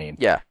know what I mean.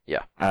 Yeah.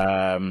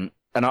 And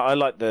I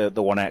like the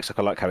One X,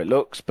 I like how it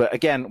looks, but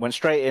again, went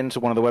straight into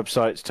one of the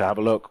websites to have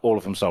a look, all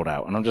of them sold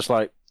out, and I'm just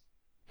like,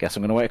 guess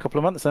I'm going to wait a couple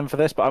of months then for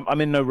this, but I'm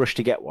in no rush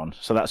to get one,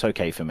 so that's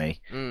okay for me.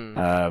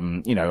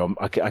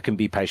 I can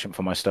be patient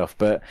for my stuff,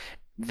 but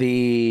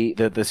the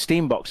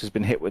Steam box has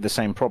been hit with the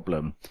same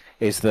problem,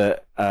 is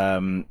that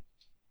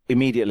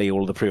immediately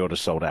all the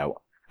pre-orders sold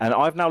out. And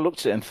I've now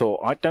looked at it and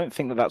thought, I don't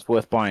think that that's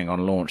worth buying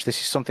on launch.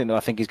 This is something that I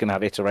think is going to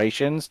have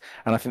iterations,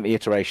 and I think the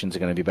iterations are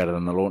going to be better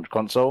than the launch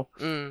console.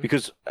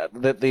 Because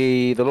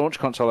the launch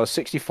console has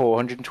 64,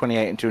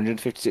 128, and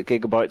 256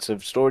 gigabytes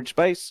of storage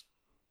space,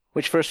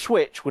 which for a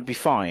Switch would be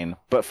fine,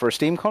 but for a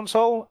Steam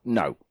console,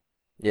 no.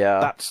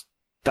 Yeah.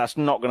 That's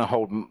not going to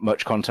hold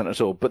much content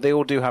at all. But they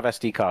all do have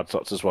SD card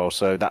slots as well,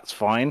 so that's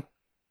fine.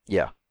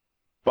 Yeah.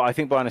 But I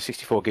think buying a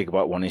 64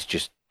 gigabyte one is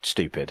just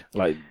stupid.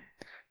 Like,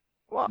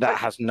 that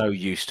has no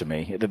use to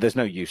me. There's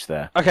no use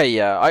there. Okay,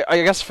 yeah.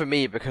 I guess for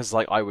me, because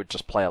like I would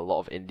just play a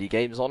lot of indie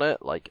games on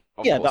it, like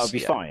of course, that would be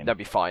fine. That'd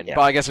be fine. Yeah.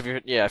 But I guess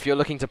if you're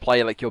looking to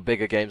play like your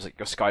bigger games, like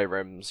your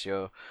Skyrims,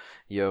 your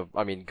you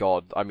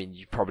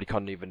probably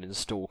couldn't even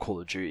install Call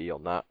of Duty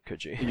on that,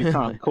 could you? You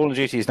can't. Call of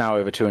Duty is now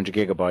over 200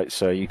 gigabytes,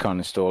 so you can't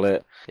install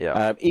it.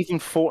 Yeah. Even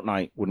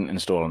Fortnite wouldn't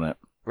install on it.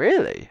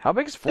 Really? How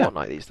big is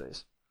Fortnite these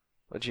days?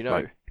 What do you know?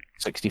 Like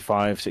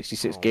 65,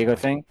 66 gig, I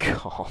think.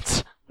 God.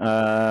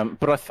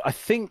 But I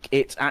think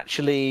it's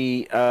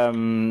actually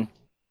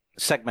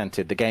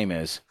segmented, the game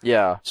is.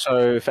 Yeah.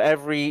 So for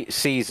every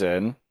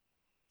season,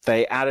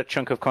 they add a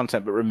chunk of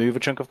content but remove a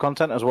chunk of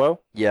content as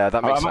well. Yeah,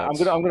 that makes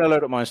sense. I'm gonna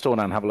load up my install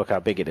now and have a look how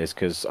big it is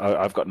because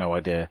I've got no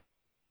idea.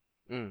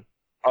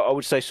 I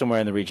would say somewhere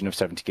in the region of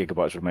 70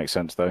 gigabytes would make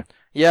sense though.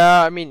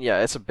 Yeah, I mean,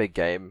 it's a big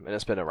game and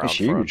it's been around. It's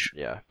huge.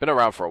 Been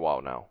around for a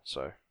while now.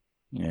 So.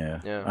 Yeah.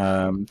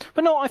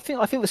 But no, I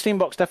think the Steam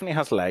box definitely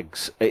has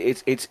legs.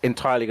 It's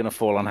entirely going to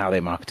fall on how they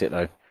market it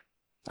though.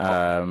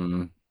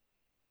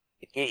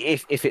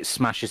 If it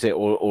smashes it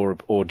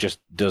or just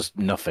does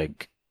nothing.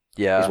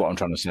 Yeah. Is what I'm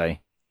trying to say.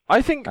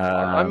 I think.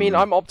 I mean,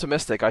 I'm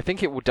optimistic. I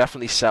think it will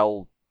definitely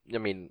sell. I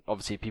mean,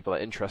 obviously, people are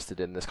interested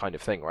in this kind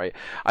of thing, right?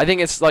 I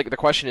think it's like the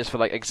question is for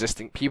like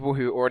existing people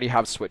who already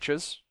have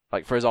Switches.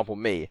 Like, for example,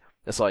 me.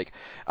 It's like,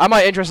 am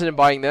I interested in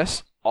buying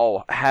this?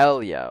 Oh,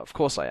 hell yeah, of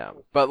course I am.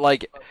 But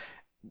like,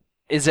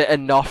 is it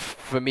enough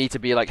for me to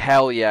be like,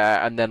 hell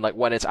yeah, and then like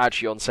when it's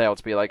actually on sale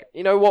to be like,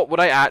 you know what? Would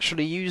I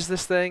actually use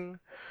this thing?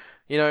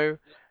 You know?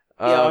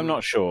 Yeah, I'm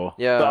not sure.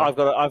 Yeah,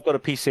 but I've got a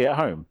PC at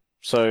home.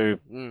 So,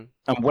 and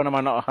when am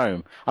I not at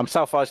home? I'm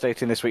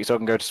self-isolating this week so I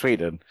can go to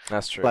Sweden.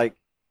 That's true. Like,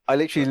 I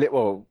literally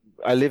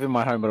I live in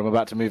my home, but I'm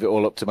about to move it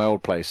all up to my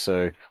old place,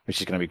 so which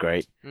is going to be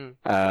great.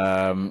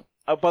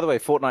 Oh, by the way,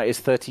 Fortnite is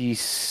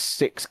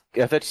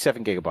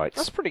 37 gigabytes.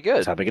 That's pretty good.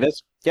 That's how big it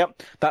is.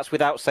 Yep, that's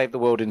without Save the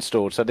World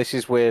installed. So this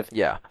is with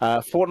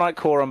Fortnite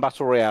Core and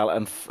Battle Royale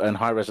and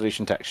high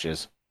resolution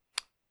textures.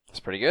 That's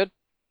pretty good.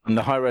 And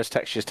the high res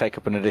textures take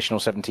up an additional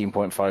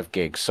 17.5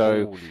 gigs.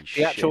 So Holy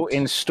the actual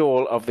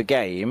install of the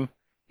game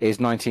is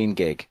 19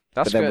 gig.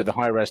 That's but then good. with the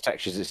high res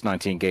textures, it's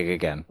 19 gig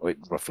again,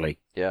 roughly.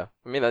 Yeah,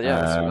 I mean,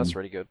 that's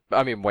really good.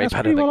 I mean, way That's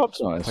better pretty than well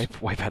optimized.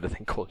 way better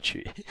than Call of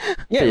Duty.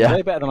 Yeah,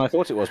 way better than I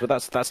thought it was. But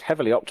that's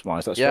heavily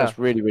optimized. That's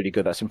really, really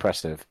good. That's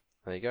impressive.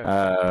 There you go.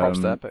 Props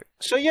to Epic.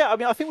 So yeah, I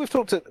mean, I think we've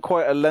talked at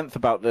quite a length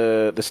about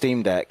the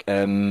Steam Deck,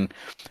 and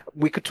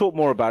we could talk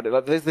more about it.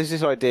 Like, there's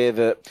this idea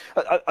that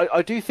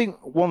I do think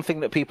one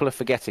thing that people are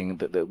forgetting,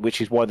 that which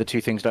is why the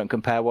two things don't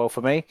compare well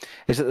for me,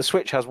 is that the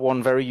Switch has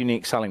one very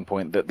unique selling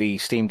point that the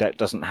Steam Deck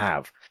doesn't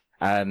have.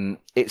 And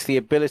it's the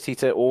ability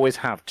to always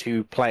have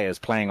two players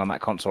playing on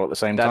that console at the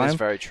same time. That is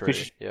very true.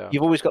 Yeah.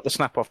 You've always got the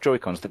snap-off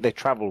Joy-Cons that they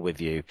travel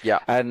with you. Yeah.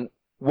 And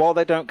while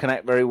they don't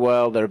connect very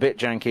well, they're a bit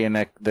janky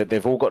and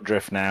they've all got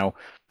drift now.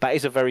 That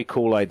is a very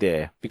cool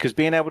idea, because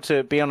being able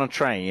to be on a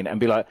train and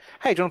be like,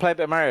 hey, do you want to play a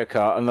bit of Mario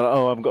Kart? And they're like,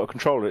 oh, I haven't got a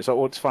controller. It's like,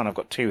 well, it's fine. I've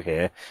got two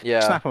here. Yeah.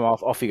 Snap them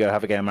off you go,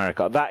 have a game of Mario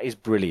Kart. That is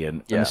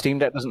brilliant. Yeah. And the Steam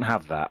Deck doesn't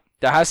have that.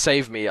 That has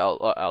saved me a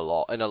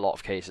lot in a lot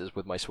of cases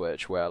with my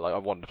Switch, where like I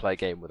wanted to play a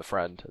game with a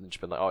friend and just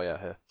been like, oh yeah,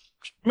 here.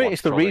 I mean,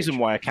 it's the control reason each.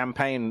 why a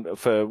campaign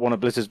for one of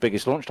Blizzard's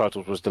biggest launch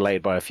titles was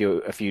delayed by a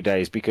few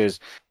days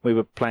because we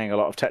were playing a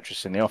lot of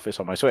Tetris in the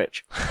office on my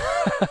Switch.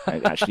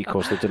 It actually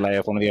caused the delay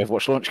of one of the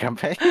Overwatch launch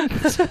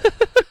campaigns.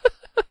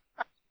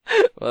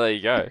 Well, there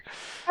you go.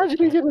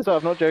 Actually did as well.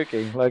 I'm not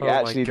joking. Like, Oh it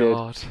actually my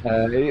god.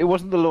 did. It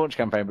wasn't the launch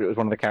campaign, but it was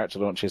one of the character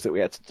launches that we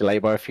had to delay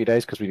by a few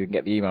days because we didn't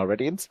get the email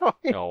ready in time.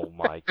 Oh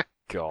my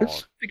god.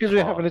 Because we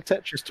were having a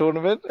Tetris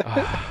tournament.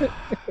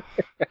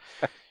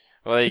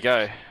 Well, there you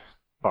go.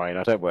 Fine,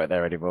 I don't work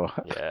there anymore.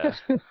 Yeah.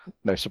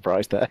 No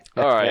surprise there.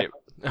 All right.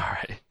 All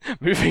right.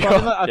 Moving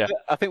Well, on. I,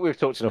 I think we've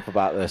talked enough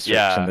about the Switch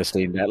Yeah. and the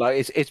Steam Deck.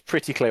 Like, it's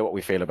pretty clear what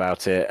we feel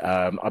about it.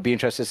 I'd be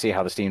interested to see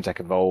how the Steam Deck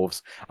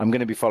evolves. I'm going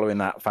to be following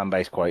that fan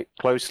base quite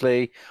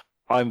closely.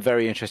 I'm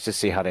very interested to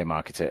see how they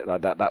market it.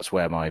 Like that's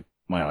where my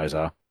eyes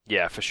are.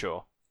 Yeah, for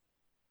sure.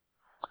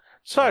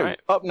 So Alright.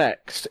 up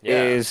next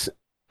Yeah. is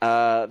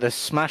the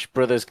Smash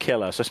Brothers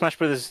killer. So Smash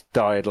Brothers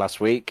died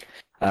last week.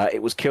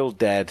 It was killed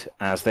dead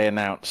as they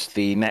announced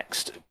the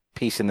next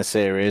piece in the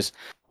series,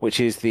 which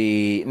is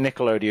the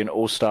Nickelodeon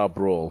All-Star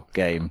Brawl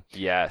game.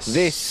 Yes.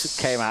 This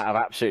came out of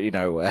absolutely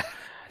nowhere.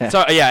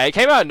 So yeah, it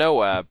came out of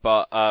nowhere.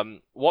 But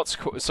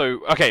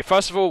okay.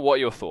 First of all, what are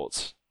your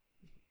thoughts?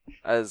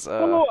 As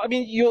Well, I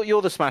mean,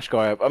 you're the Smash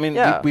guy. I mean,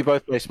 Yeah. we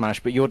both play Smash,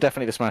 but you're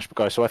definitely the Smash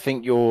guy. So I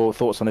think your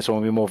thoughts on this one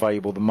will be more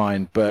valuable than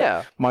mine. But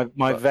yeah. my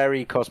but-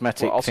 very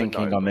cosmetic well, also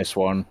thinking no, on but- this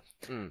one.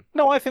 Mm.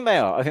 No, I think they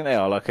are. I think they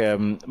are. Like,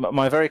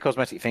 my very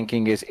cosmetic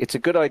thinking is it's a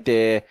good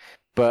idea,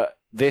 but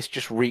this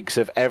just reeks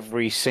of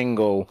every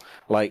single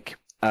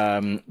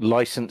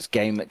licensed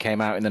game that came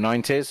out in the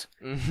 90s.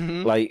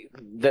 Mhm. Like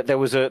there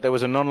was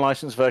a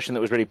non-licensed version that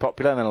was really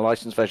popular, and then a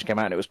licensed version came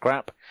out and it was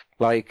crap.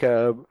 Like,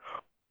 the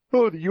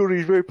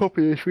Yuri's very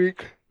popular this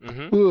week.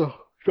 Mm-hmm. Ugh.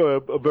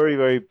 Sorry, I'm very,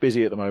 very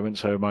busy at the moment,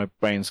 so my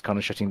brain's kind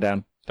of shutting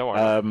down. Don't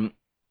worry.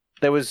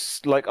 There was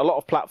like a lot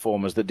of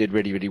platformers that did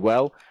really, really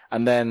well,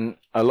 and then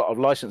a lot of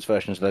licensed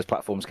versions of those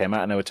platforms came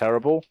out and they were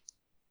terrible.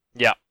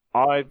 Yeah.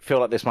 I feel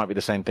like this might be the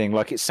same thing.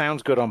 Like, it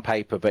sounds good on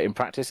paper, but in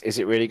practice, is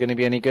it really going to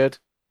be any good?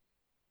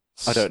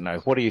 I don't know.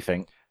 What do you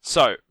think?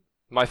 So,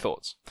 my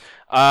thoughts.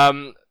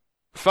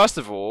 First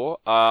of all,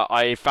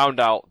 I found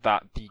out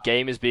that the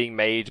game is being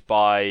made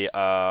by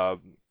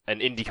an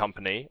indie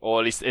company,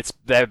 or at least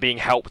they're being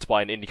helped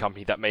by an indie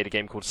company that made a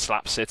game called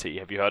Slap City.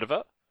 Have you heard of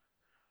it?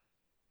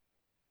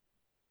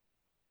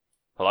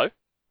 Hello?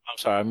 I'm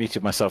sorry, I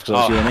muted myself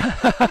because I was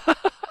yawning. Oh.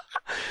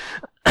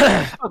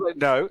 I was like,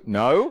 no,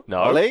 No.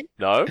 Ollie?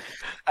 No.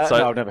 No,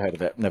 So- I've never heard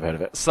of it. Never heard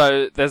of it.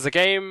 So there's a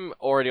game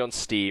already on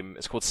Steam.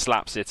 It's called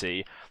Slap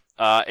City.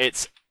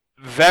 It's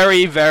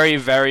very, very,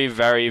 very,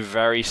 very,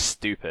 very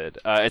stupid.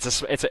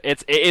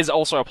 It is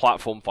also a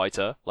platform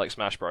fighter like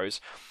Smash Bros.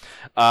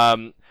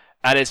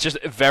 And it's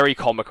just very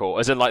comical,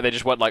 as in like they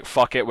just went like,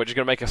 fuck it, we're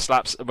gonna make a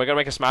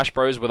Smash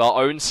Bros with our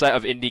own set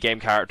of indie game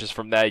characters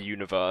from their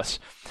universe,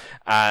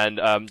 and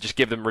just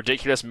give them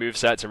ridiculous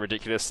movesets and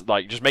ridiculous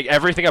just make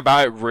everything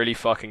about it really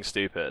fucking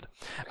stupid.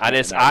 And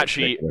it's No, that's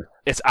actually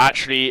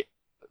ridiculous.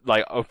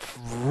 like a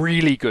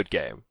really good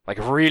game, like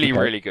a really Okay.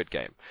 really good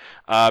game,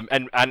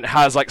 and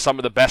has like some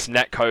of the best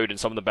net code and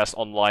some of the best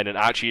online, and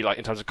actually like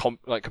in terms of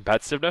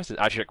competitiveness, it's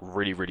actually like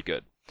really really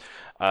good.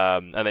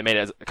 And they made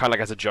it kind of like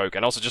as a joke,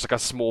 and also just like a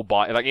small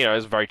buy, like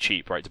it's very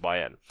cheap, right, to buy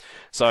in.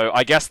 So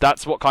I guess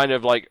that's what kind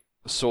of what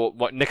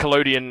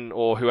Nickelodeon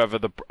or whoever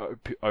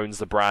owns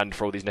the brand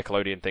for all these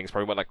Nickelodeon things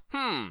probably went like,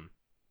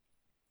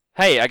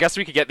 hey, I guess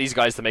we could get these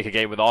guys to make a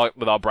game with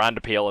our brand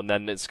appeal, and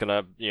then it's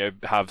gonna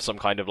have some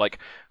kind of like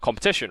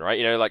competition, right?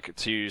 Like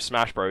to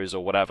Smash Bros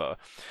or whatever.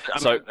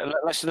 So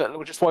let's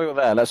just while you're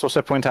there, let's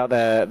also point out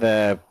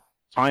their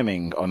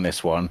timing on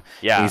this one.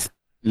 yeah, Is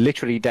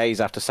literally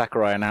days after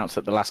Sakurai announced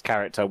that the last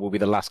character will be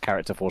the last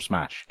character for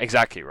Smash,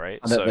 exactly right.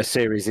 and that So the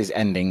series is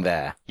ending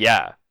there.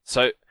 yeah,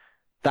 so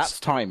That's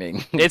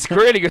timing. it's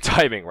really good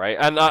timing, right?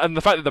 And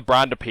the fact that the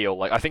brand appeal,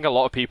 like I think a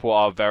lot of people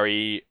are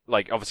very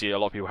obviously a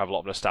lot of people have a lot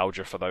of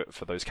nostalgia for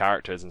those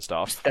characters and It's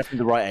stuff. definitely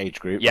the right age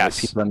group.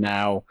 Yes. Like, people are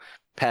now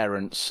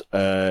parents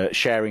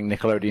sharing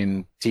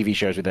Nickelodeon TV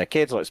shows with their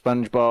kids, like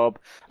SpongeBob,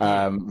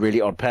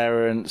 Really Odd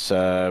Parents.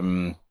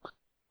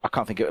 I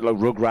can't think of like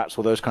Rugrats,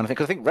 all those kind of things.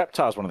 'Cause I think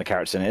Reptar's one of the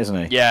characters in it,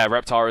 isn't he? Yeah,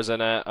 Reptar is in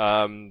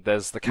it.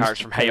 There's the characters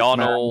from Hey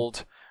Postman.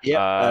 Arnold.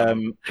 Yeah.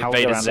 Invader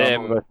Howler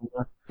Zim. and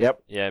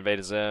Yep. Yeah,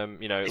 Invader Zim.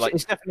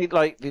 It's definitely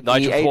like the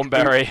Nigel age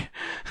Thornberry. group-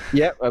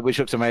 Yep, which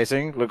looks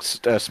amazing. Looks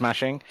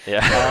smashing.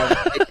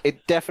 Yeah.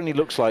 It definitely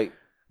looks like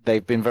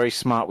they've been very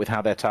smart with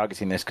how they're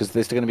targeting this, because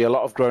there's going to be a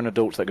lot of grown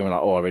adults that are going to be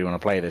like, oh, I really want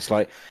to play this.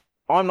 Like,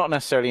 I'm not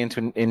necessarily into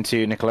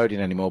Nickelodeon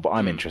anymore, but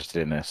I'm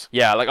interested in this.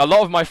 Yeah, like a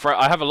lot of my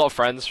I have a lot of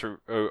friends who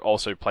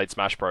also played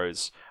Smash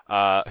Bros.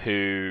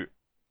 Who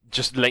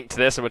just linked to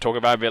this and were talking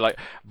about it and be like,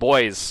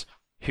 boys,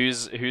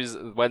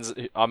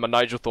 I'm a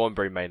Nigel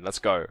Thornberry main, let's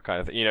go kind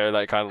of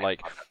thing. Kind of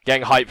like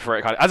getting hype for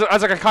it, kind of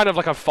as like a kind of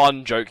like a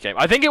fun joke game.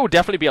 I think it will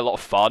definitely be a lot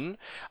of fun.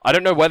 I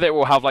don't know whether it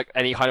will have like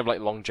any kind of like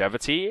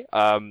longevity.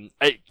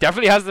 It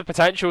definitely has the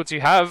potential to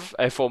have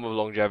a form of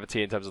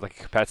longevity in terms of like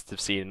a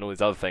competitive scene and all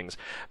these other things.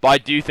 But I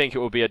do think it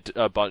will be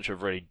a bunch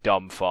of really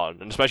dumb fun,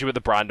 and especially with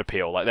the brand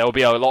appeal. Like there will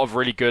be a lot of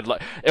really good,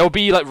 like it will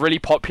be like really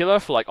popular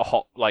for like a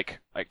hot like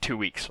 2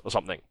 weeks or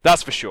something.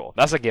 That's for sure.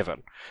 That's a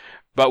given.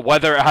 But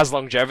whether it has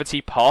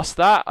longevity past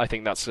that, I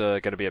think that's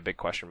going to be a big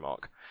question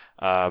mark.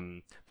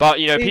 But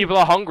people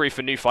are hungry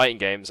for new fighting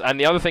games, and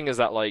the other thing is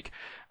that like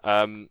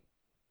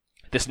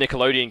this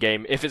Nickelodeon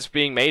game, if it's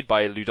being made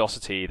by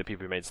Ludosity, the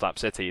people who made Slap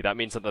City, that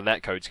means that the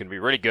netcode's going to be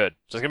really good.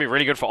 So it's going to be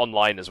really good for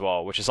online as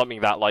well, which is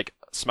something that like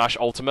Smash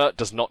Ultimate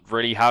does not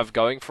really have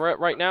going for it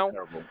right now.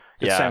 Terrible.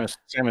 Yeah.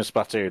 Same as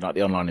Splatoon. Like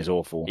the online is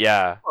awful.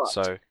 Yeah.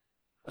 But,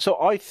 so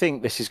I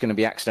think this is going to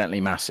be accidentally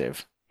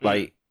massive.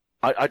 Like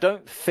I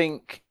don't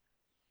think.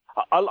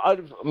 I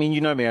mean,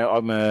 you know me.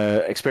 I'm a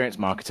experienced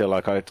marketer.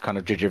 Like I kind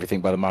of judge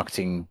everything by the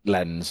marketing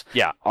lens.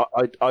 Yeah.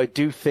 I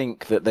do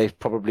think that they've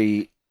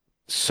probably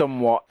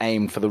somewhat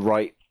aimed for the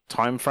right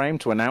time frame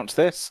to announce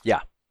this.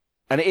 Yeah.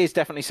 And it is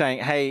definitely saying,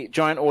 hey,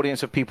 giant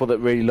audience of people that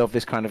really love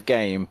this kind of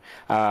game.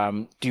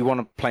 Do you want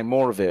to play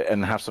more of it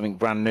and have something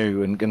brand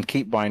new and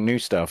keep buying new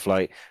stuff?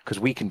 Like, because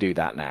we can do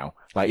that now.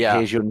 Like,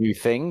 here's your new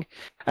thing.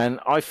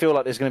 And I feel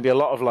like there's going to be a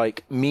lot of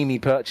like meme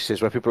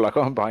purchases where people are like,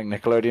 oh, I'm buying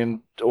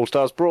Nickelodeon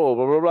All-Stars Brawl,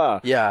 blah, blah, blah.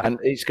 Yeah. And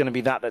it's going to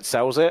be that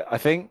sells it, I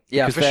think.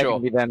 Yeah, because for they're sure.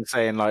 going to be then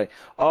saying like,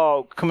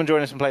 oh, come and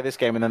join us and play this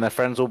game. And then their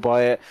friends will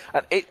buy it.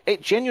 And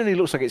it genuinely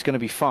looks like it's going to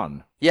be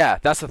fun. Yeah,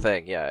 that's the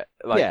thing. Yeah.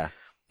 Like, yeah.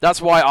 That's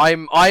why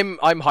I'm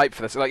hyped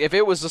for this. Like, if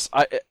it was just,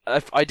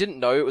 if I didn't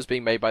know it was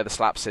being made by the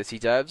Slap City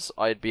devs,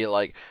 I'd be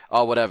like,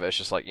 oh, whatever. It's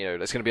just like,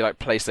 it's gonna be like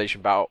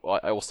PlayStation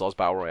All Stars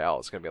Battle Royale.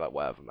 It's gonna be like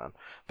whatever, man.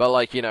 But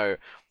like, the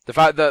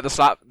fact that the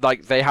Slap,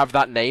 like, they have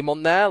that name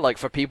on there, like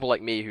for people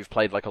like me who've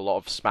played like a lot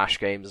of Smash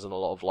games and a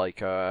lot of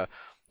like,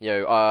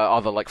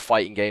 other like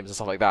fighting games and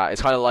stuff like that.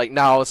 It's kind of like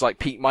now it's like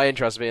piqued my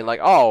interest, being like,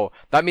 oh,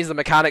 that means the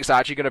mechanics are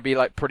actually gonna be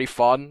like pretty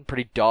fun,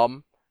 pretty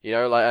dumb.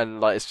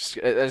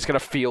 It's gonna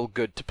feel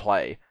good to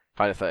play,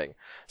 kind of thing.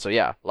 So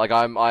yeah, like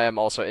I am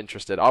also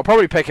interested. I'll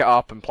probably pick it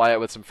up and play it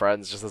with some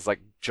friends, just as like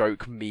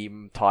joke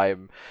meme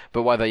time.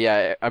 But whether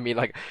I mean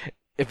like,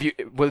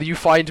 will you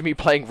find me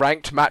playing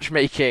ranked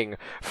matchmaking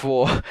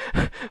for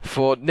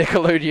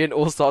Nickelodeon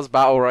All Stars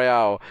Battle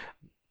Royale?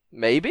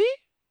 Maybe,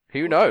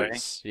 who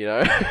knows?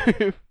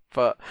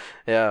 But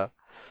yeah.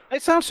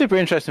 It sounds super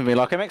interesting to me.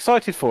 Like I'm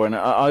excited for it. And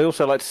I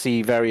also like to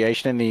see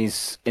variation in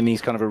these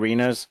kind of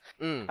arenas.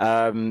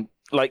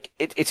 Like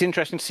it's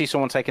interesting to see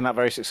someone taking that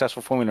very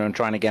successful formula and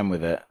trying again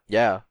with it.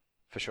 Yeah,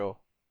 for sure.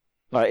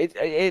 Like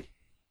it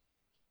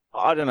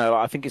I don't know.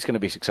 I think it's going to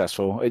be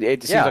successful.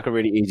 It seems like a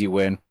really easy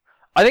win.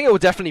 I think it will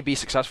definitely be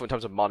successful in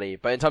terms of money,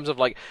 but in terms of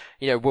like,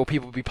 will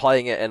people be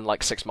playing it in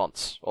like 6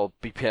 months or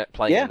be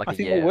playing it in like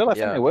a year? They will. I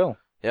think they will.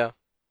 Yeah.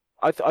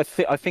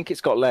 I think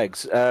it's got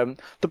legs.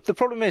 The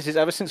problem is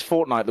ever since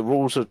Fortnite, the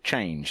rules have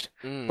changed.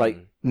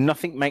 Like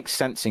nothing makes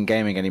sense in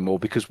gaming anymore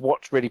because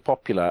what's really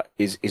popular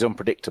is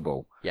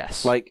unpredictable.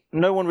 Yes. Like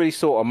no one really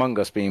saw Among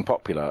Us being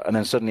popular, and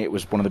then suddenly it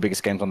was one of the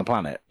biggest games on the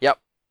planet. Yep.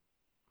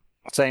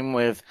 Same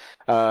with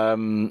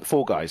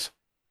Fall Guys.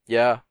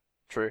 Yeah.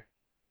 True.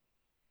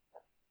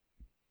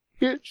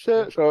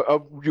 So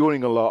I'm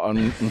yawning a lot.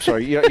 I'm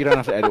sorry. You don't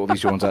have to edit all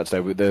these yawns out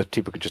today. The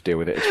people could just deal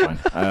with it. It's fine.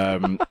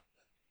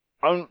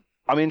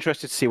 I'm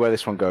interested to see where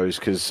this one goes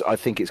because I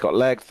think it's got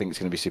legs. I think it's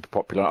going to be super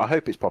popular. I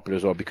hope it's popular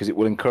as well because it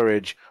will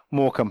encourage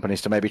more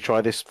companies to maybe try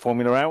this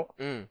formula out.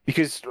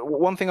 Because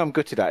one thing I'm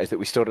gutted at is that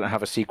we still don't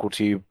have a sequel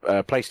to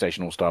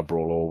PlayStation All-Star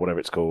Brawl or whatever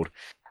it's called.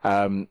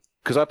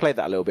 Because I played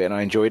that a little bit and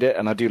I enjoyed it,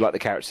 and I do like the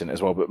characters in it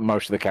as well. But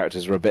most of the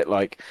characters are a bit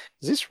like,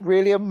 is this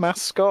really a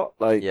mascot?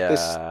 Like, this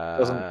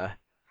doesn't.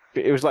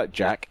 It was like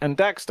Jack and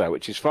Daxter,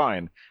 which is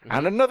fine.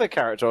 And another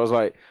character, I was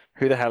like,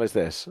 who the hell is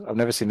this? I've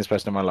never seen this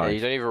person in my life. Yeah, you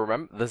don't even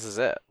remember. This is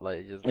it.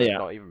 Like, it's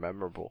not even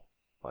memorable.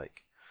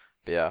 Like,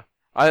 but yeah.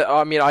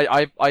 I mean,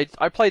 I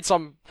played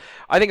some.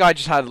 I think I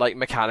just had like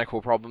mechanical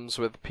problems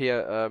with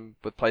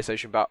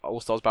PlayStation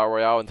All Stars Battle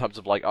Royale in terms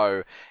of like,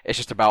 oh, it's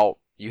just about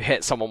you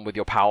hit someone with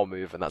your power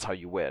move and that's how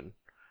you win.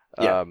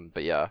 Yeah.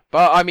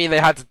 But I mean, they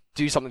had to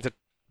do something to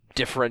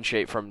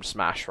differentiate from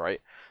Smash,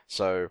 right?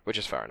 So, which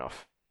is fair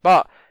enough.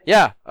 But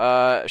yeah,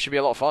 it should be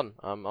a lot of fun.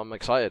 I'm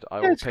excited. I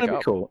will pick it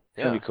up. Cool.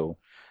 It's gonna be cool.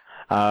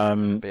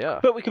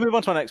 But we can move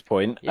on to our next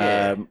point,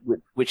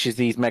 which is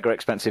these mega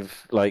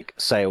expensive like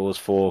sales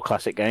for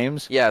classic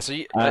games. Yeah. So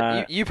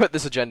you put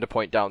this agenda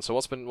point down. So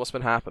what's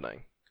been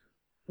happening?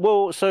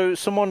 Well, so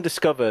someone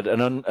discovered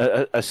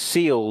a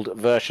sealed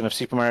version of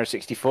Super Mario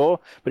 64,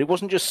 but it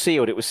wasn't just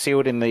sealed; it was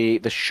sealed in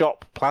the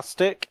shop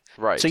plastic.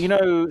 Right.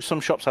 So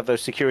some shops have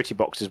those security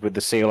boxes with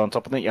the seal on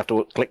top of it. You have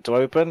to click to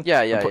open.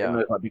 Yeah. In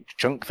those, like, big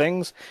chunk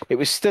things. It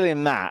was still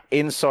in that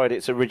inside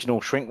its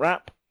original shrink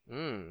wrap.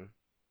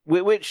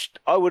 which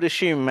I would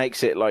assume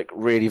makes it like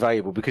really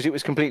valuable because it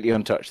was completely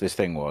untouched. This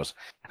thing was,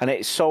 and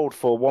it sold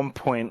for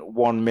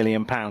 £1.1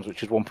 million,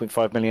 which is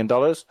 $1.5 million,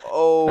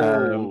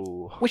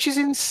 Oh. which is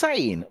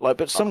insane. Like,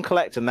 but some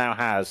collector now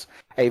has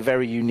a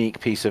very unique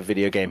piece of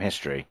video game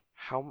history.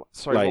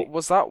 Sorry, like- what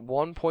was that?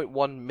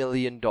 $1.1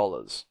 million.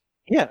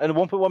 Yeah, and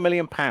 £1.1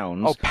 million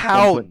pounds. Oh,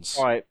 pounds.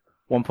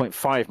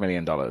 $1.5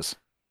 million,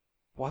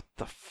 What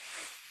the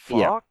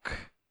Yeah. fuck?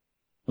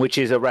 which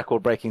is a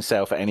record-breaking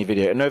sale for any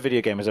video. No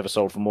video game has ever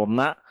sold for more than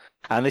that.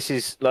 And this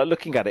is like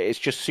looking at it, it's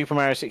just Super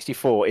Mario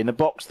 64 in the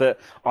box that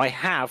I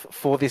have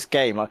for this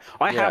game. Like,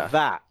 I Yeah. have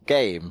that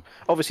game.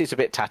 Obviously, it's a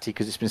bit tatty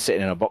because it's been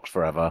sitting in a box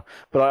forever,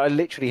 but I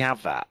literally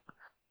have that.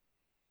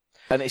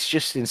 And it's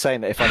just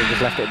insane that if I'd have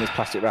just left it in this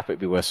plastic wrap, it'd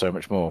be worth so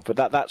much more. But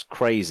that's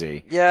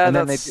crazy. Yeah, And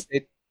then that's...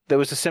 there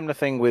was a similar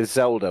thing with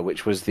Zelda,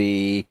 which was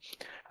the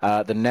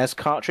NES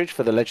cartridge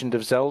for The Legend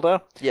of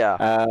Zelda. Yeah.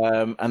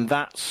 And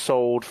that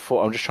sold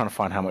for, I'm just trying to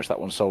find how much that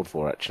one sold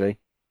for, actually.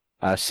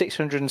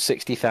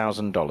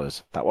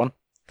 $660,000, that one.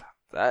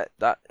 That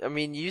I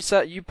mean, you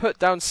put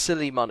down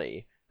silly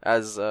money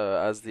as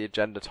the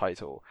agenda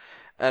title,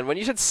 and when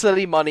you said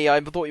silly money, I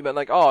thought you meant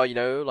like, oh, you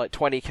know, like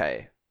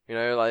 20k, you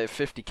know, like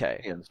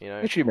 50k, Millions. you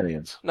know. Literally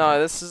millions. No,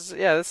 this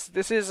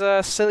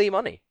is silly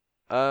money.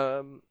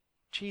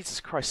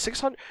 Jesus Christ,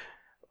 600.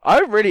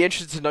 I'm really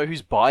interested to know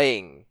who's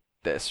buying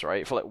this,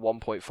 right? For like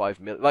 1.5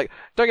 million. Like,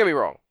 don't get me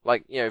wrong.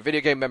 Like, you know, video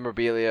game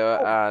memorabilia,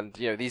 and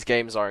you know, these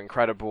games are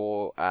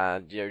incredible,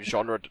 and you know,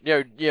 genre,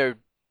 you know,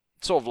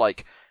 sort of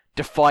like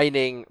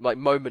defining, like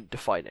moment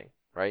defining,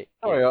 right?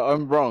 Sorry,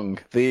 I'm wrong.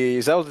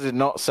 The Zelda did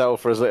not sell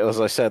for as little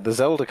as I said. The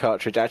Zelda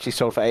cartridge actually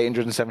sold for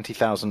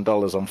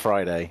 $870,000 on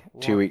Friday,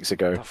 2 What weeks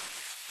ago. The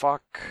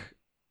fuck?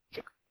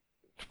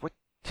 What?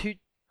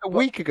 A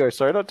week ago,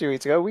 sorry, not 2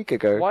 weeks ago, a week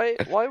ago. Why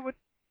would?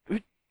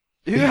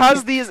 Who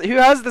has these? Who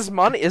has this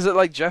money? Is it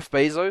like Jeff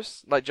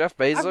Bezos? Like Jeff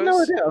I Bezos? have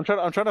no idea. I'm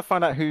trying to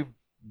find out who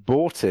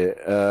bought it.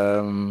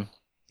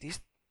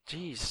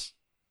 Jeez.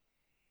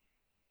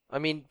 I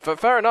mean,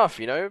 fair enough,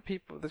 you know,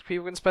 people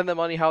can spend their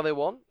money how they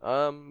want.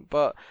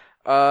 But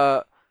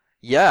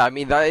yeah, I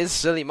mean, that is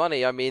silly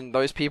money. I mean,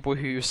 those people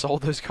who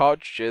sold those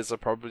cartridges are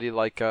probably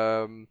like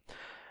They've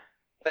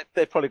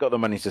probably got the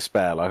money to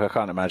spare. Like, I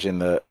can't imagine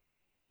that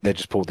they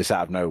just pulled this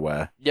out of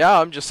nowhere. Yeah,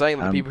 I'm just saying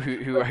that the people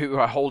who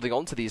are holding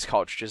on to these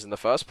cartridges in the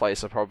first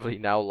place are probably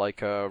now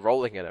like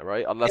rolling in it,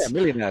 right? Unless Yeah,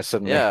 millionaires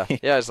suddenly. yeah,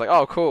 it's like,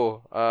 oh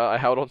cool, I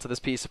held on to this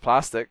piece of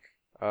plastic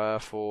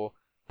for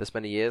this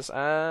many years,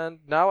 and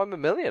now I'm a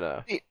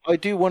millionaire. I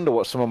do wonder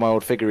what some of my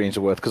old figurines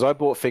are worth, because I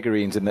bought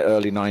figurines in the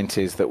early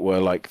 90s that were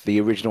like the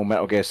original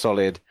Metal Gear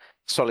Solid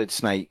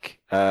Snake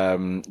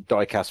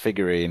die-cast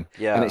figurine,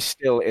 Yeah. and it's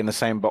still in the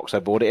same box I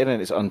bought it in,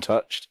 and it's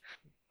untouched.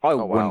 I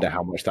wow. wonder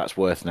how much that's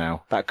worth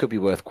now. That could be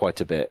worth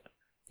quite a bit.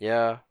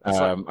 Yeah,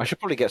 I should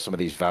probably get some of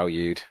these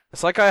valued.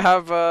 it's like I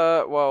have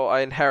I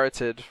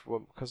inherited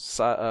because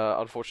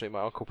unfortunately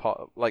my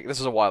uncle like this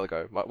was a while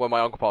ago when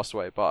my uncle passed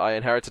away, but I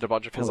inherited a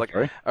bunch of his like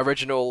sorry.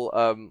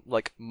 original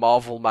like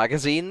Marvel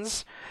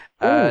magazines,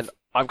 and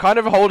I'm kind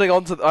of holding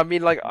on to. I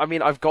mean,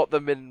 I've got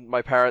them in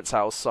my parents'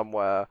 house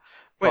somewhere.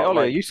 Wait, but, Ollie,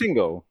 like, are you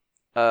single?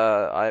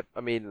 I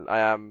mean, I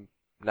am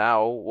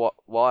now. What?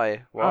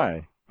 Why? What?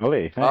 Hi,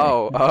 Ollie. Hey.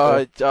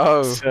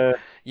 Oh,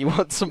 you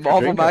want some Good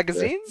Marvel drink,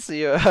 actually. magazines?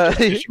 You,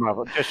 Just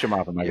your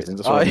Marvel magazines.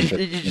 That's all oh, I'm you,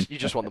 interested in.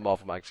 just want the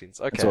Marvel magazines.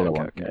 Okay, That's all I okay,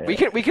 want, okay.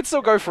 yeah, We can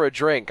still go for a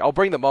drink. I'll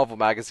bring the Marvel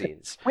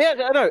magazines. Yeah,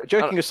 I know.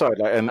 Joking aside,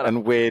 like,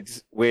 and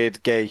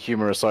weird gay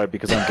humor aside,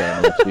 because I'm gay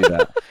and I love to do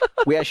that.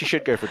 We actually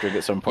should go for a drink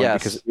at some point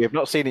Yes. because we have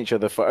not seen each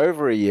other for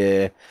over a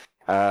year,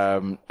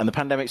 and the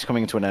pandemic's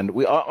coming to an end.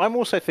 I'm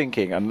also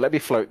thinking, and let me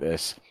float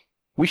this: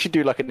 we should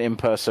do like an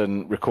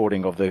in-person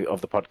recording of the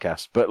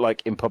podcast, but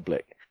like in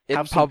public. In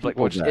Have some public,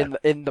 people or just there.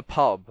 in the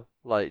pub,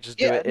 like just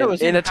do it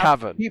as in a have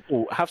tavern.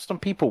 Have some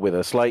people with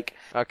us. Like,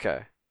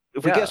 Okay.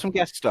 if we Yeah. get some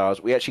guest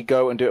stars, we actually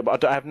go and do it.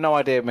 But I have no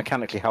idea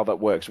mechanically how that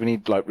works. We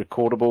need like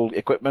recordable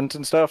equipment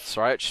and stuff. It's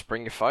alright, just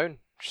bring your phone.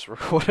 Just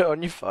record it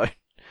on your phone.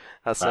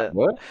 That's That it.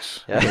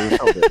 works. Yeah. Okay, we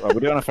solved it. Right, we'll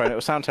do it on a phone. It will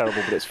sound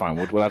terrible, but it's fine.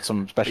 We'll add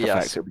some special Yes.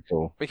 effects. It'll be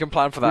cool. We can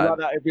plan for It'd be that. like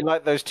that. It'd be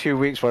like those 2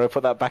 weeks where I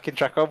put that backing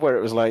track on, where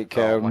it was like,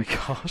 Oh my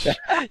gosh.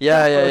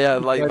 Yeah.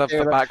 Like the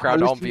Yeah,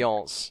 background I listened-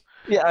 ambiance.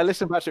 yeah. I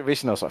listened back to it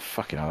recently. I was like,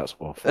 fucking hell, that's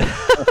awful.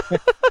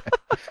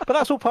 But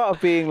that's all part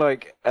of being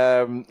like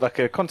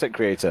a content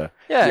creator.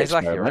 Yeah, You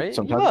exactly, experiment. right?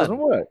 Sometimes You it doesn't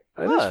learn. work.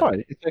 And You it's learn.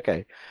 fine. It's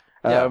okay.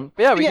 Yeah. But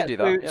yeah, we can do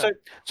that. Yeah.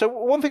 So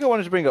one thing I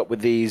wanted to bring up with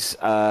these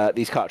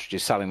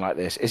cartridges selling like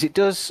this is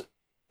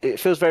it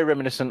feels very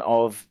reminiscent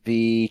of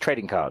the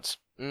trading cards.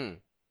 Mm.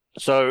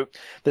 So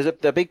there's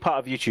a big part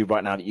of YouTube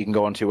right now that you can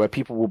go onto where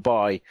people will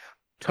buy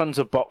tons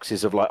of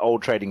boxes of like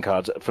old trading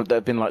cards that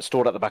have been like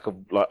stored at the back of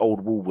like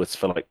old Woolworths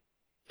for like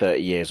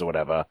 30 years or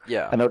whatever,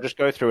 Yeah. and they'll just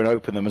go through and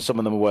open them, and some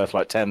of them are worth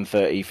like 10,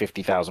 30,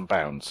 50,000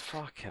 pounds.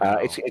 Fucking hell.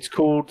 It's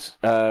called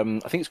I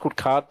think it's called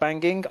card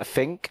banging. I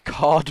think.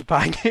 Card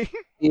banging.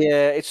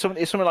 Yeah, it's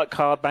something like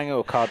card banging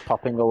or card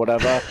popping or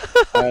whatever.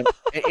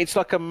 It's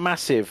like a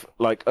massive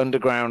like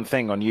underground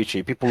thing on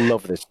YouTube. People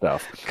love this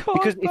stuff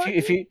because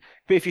if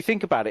you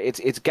think about it,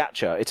 it's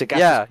gacha. It's a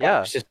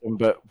gacha system,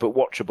 but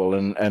watchable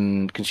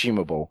and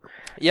consumable.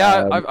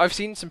 Yeah, I've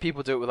seen some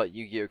people do it with like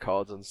Yu-Gi-Oh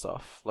cards and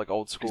stuff, like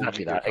old school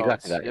Exactly Yu-Gi-Oh that.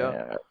 cards. Exactly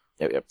that.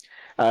 Yeah.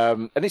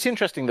 And it's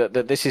interesting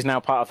that this is now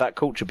part of that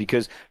culture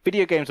because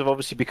video games have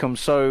obviously become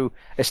so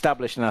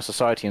established in our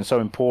society and so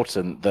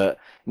important that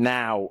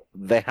now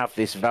they have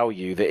this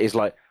value that is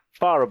like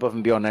far above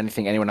and beyond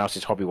anything anyone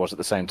else's hobby was at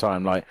the same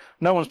time. Like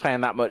no one's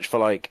paying that much for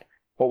like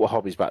what were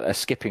hobbies back there?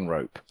 Skipping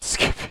rope.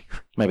 Skipping.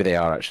 Maybe they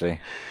are actually.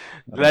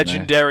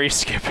 Legendary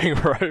skipping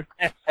rope.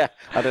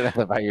 I don't know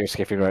the value of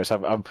skipping ropes.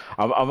 I'm out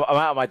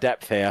of my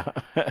depth here.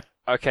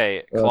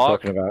 Okay, What am I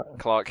talking about?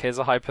 Clark, here's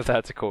a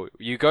hypothetical.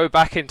 You go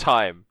back in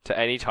time to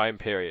any time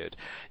period.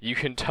 You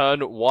can turn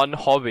one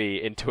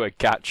hobby into a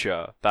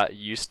gacha that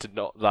used to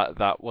not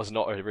that was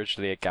not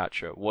originally a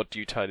gacha. What do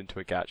you turn into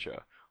a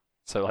gacha?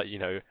 So like, you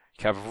know, you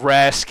can have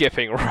rare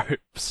skipping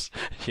ropes,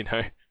 you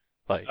know?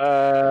 Like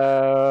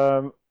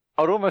I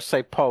would almost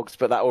say Pogs,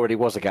 but that already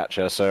was a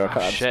gacha, so I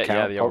can't shit,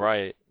 count yeah, you're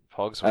right.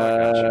 Pogs were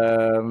a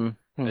gacha.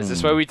 Is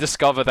this where we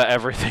discover that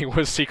everything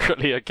was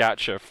secretly a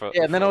gacha for?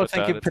 Yeah, and then for I was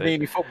thinking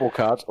eternity? Panini football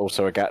cards,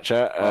 also a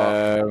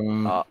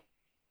gacha.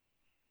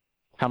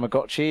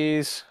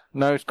 Tamagotchis,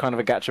 no, it's kind of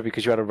a gacha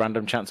because you had a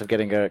random chance of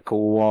getting a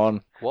cool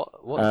one. What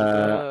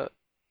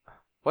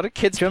did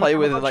kids Do you play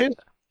remember with? Like, Tamagotchis?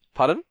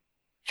 pardon? Do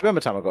you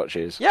remember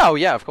Tamagotchis? Yeah, oh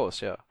yeah, of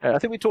course, yeah. I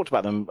think we talked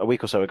about them a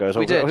week or so ago. So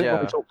We did, I think yeah.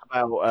 when we talked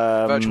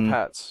about Virtual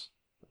pets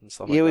and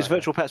stuff like yeah, it was that,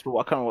 virtual pets, but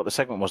I can't remember what the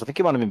segment was. I think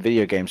it might have been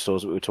video game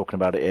stores that we were talking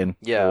about it in.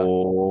 Yeah.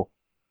 Or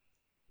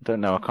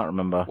don't know. I can't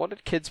remember. What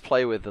did kids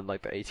play with in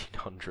like the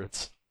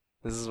 1800s?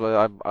 This is where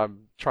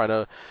I'm trying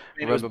to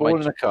It was remember Ball my,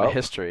 in a my Cup.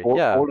 history. Ball,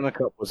 Yeah. Ball in a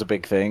Cup was a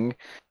big thing.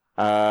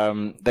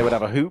 They would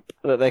have a hoop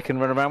that they can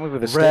run around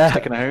with a Rare.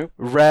 stick and a hoop.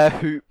 Rare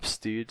hoops,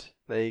 dude.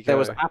 There you go. There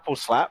was Apple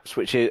Slaps,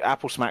 which is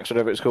Apple Smacks,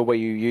 whatever it's called, where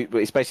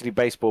it's basically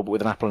baseball but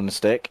with an apple and a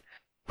stick.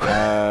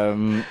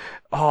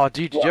 Oh,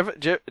 dude,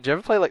 did you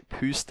ever play like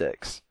poo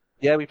sticks?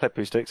 Yeah, we played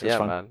Poo Sticks. It's Yeah,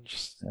 fun. man.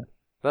 Just Yeah.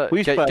 look, We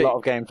used to play get- a lot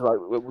of games. Like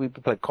we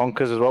played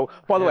Conkers as well.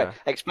 By the way, Yeah.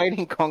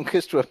 explaining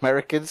Conkers to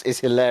Americans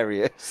is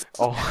hilarious.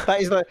 Oh. That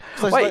is like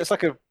Wait. it's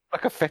like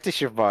a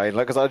fetish of mine.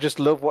 Like, 'cause I just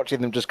love watching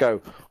them just go.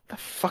 What the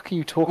fuck are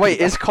you talking? Wait,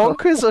 about? is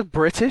Conkers a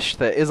British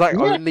thing? Is that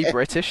Yeah. only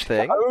British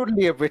thing?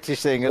 Only a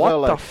British thing as What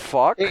well. the Like,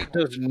 fuck? it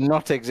does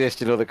not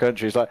exist in other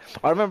countries. Like,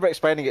 I remember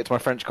explaining it to my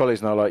French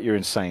colleagues, and they're like, "You're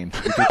insane.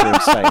 You people are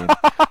insane.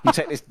 You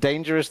take this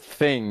dangerous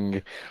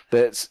thing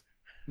that's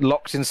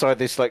locked inside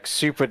this like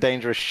super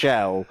dangerous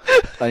shell,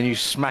 and you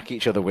smack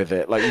each other with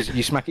it. Like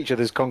you smack each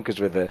other's conkers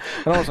with it."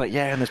 And I was like,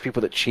 "Yeah." And there's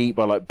people that cheat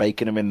by like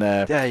baking them in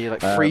there. Yeah, you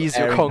like freeze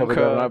your airing cover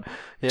going conker. up,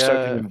 soaking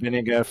them Yeah. in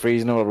vinegar,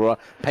 freezing them, blah, blah,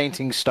 blah.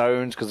 Painting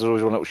stones because there's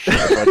always one little shit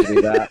that tries to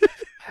do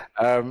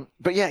that.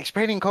 But yeah,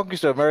 explaining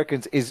conkers to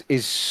Americans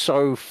is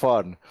so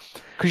fun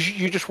because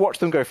you just watch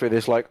them go through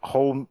this like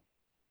whole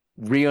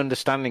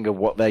re-understanding of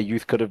what their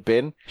youth could have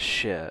been.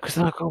 Shit. Because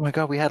they're like, "Oh my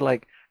god, we had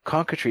like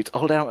conker trees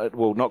all down."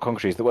 Well, not conker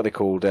trees. What are they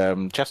called?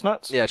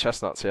 Chestnuts. Yeah,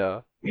 chestnuts.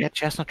 Yeah. We had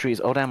chestnut trees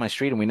all down my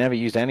street, and we never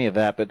used any of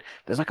that. But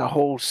there's like a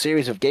whole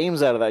series of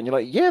games out of that, and you're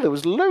like, "Yeah, there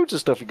was loads of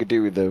stuff you could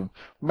do with them,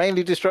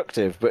 mainly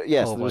destructive, but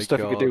yes, Oh there my was stuff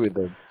you could do God. with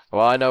them."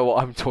 Well, I know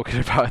what I'm talking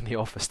about in the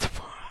office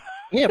tomorrow.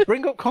 Yeah,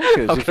 bring up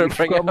conkers. I'm If gonna you've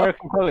bring got it up.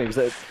 American colleagues,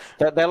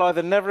 that they'll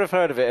either never have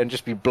heard of it and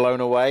just be blown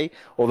away,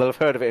 or they'll have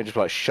heard of it and just be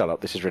like, "Shut up,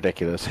 this is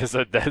ridiculous."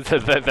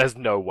 There's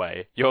no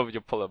way. You're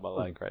pulling my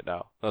leg right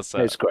now. That's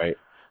It's great.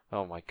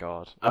 Oh my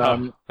god.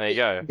 Um, There you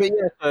go. But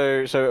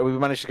yeah, so we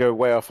managed to go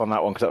way off on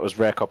that one because that was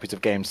rare copies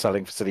of games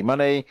selling for silly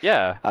money.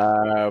 Yeah.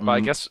 Um, But I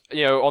guess,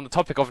 on the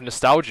topic of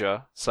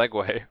nostalgia,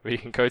 segue, we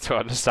can go to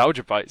our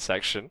nostalgia bite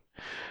section,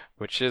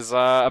 which is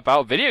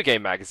about video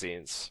game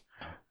magazines.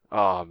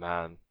 Oh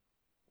man.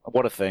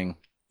 what a thing!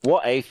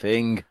 What a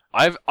thing!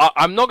 I'm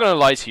not gonna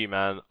lie to you,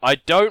 man. I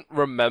don't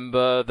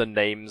remember the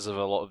names of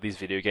a lot of these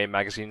video game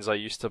magazines I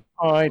used to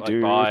I like,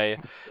 do. buy.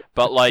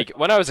 But like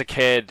when I was a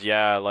kid,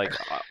 yeah, like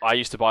I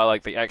used to buy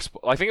like the Xbox.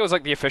 I think it was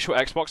like the official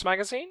Xbox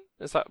magazine.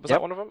 Was that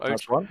Yep, one of them?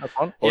 That's one. That's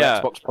one. Or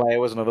Yeah. Xbox Player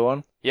was another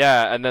one.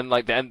 Yeah, and then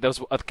like there was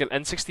like, an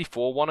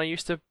N64 one I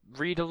used to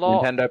read a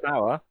lot. Nintendo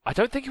Power. I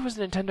don't think it was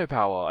Nintendo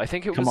Power. I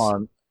think it Come was.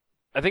 on.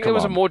 I think come it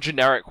was on. a more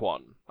generic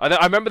one.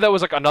 I remember there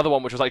was like another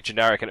one which was like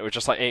generic, and it was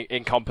just like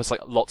encompass like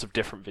lots of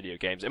different video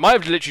games. It might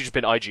have literally just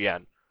been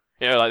IGN,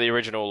 like the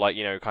original, like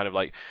kind of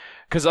like,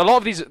 because a lot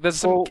of these there's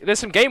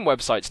some game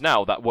websites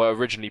now that were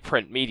originally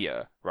print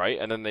media, right?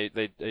 And then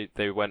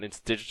they went into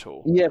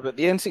digital. Yeah, but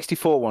the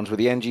N64 ones were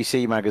the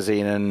NGC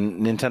magazine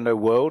and Nintendo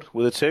World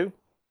were the two.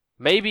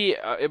 Maybe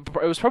it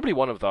was probably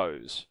one of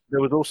those.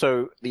 There was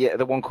also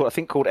the one called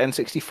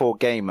N64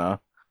 Gamer.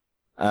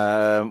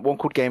 One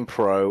called Game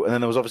Pro, and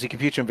then there was obviously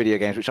computer and video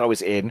games, which I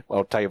was in.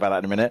 I'll tell you about that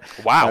in a minute.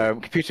 Wow.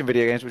 Computer and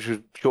video games, which was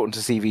shortened to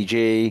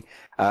CVG.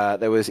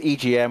 There was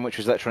EGM, which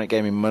was Electronic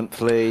Gaming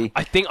Monthly.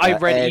 I think I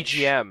read Edge.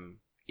 EGM.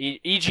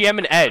 EGM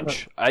and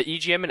Edge.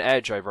 EGM and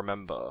Edge, I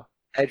remember.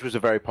 Edge was a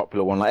very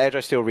popular one. Like Edge, I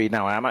still read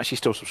now. I'm actually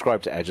still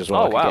subscribed to Edge as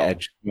well. Oh, I can wow. get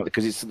Edge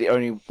because it's the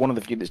only one of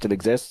the few that still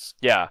exists.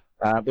 Yeah.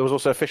 There was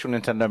also official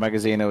Nintendo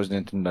magazine. There was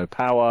Nintendo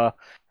Power.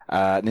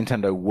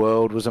 Nintendo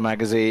World was a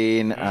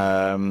magazine.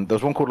 There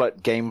was one called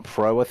like Game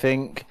Pro, I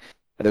think.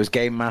 There was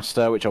Game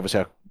Master, which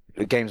obviously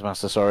Games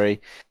Master,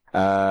 sorry.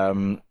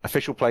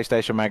 Official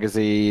PlayStation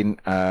magazine.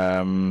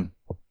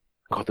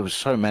 God, there was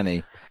so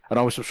many, and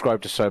I was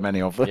subscribed to so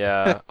many of them.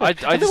 Yeah. I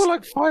They just were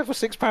like £5 or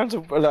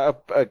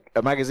 £6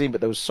 a magazine,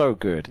 but they were so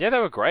good. Yeah, they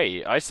were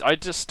great. I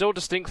just still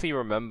distinctly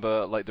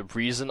remember, like, the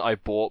reason I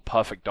bought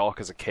Perfect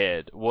Dark as a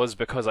kid was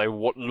because I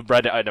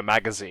read it in a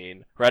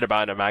magazine, read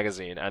about it in a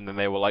magazine, and then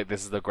they were like,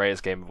 this is the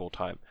greatest game of all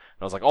time.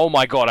 And I was like, oh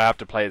my god, I have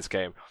to play this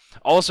game.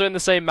 Also in the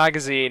same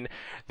magazine,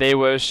 they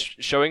were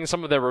showing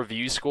some of their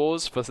review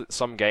scores for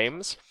some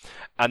games,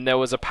 and there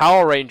was a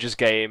Power Rangers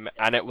game,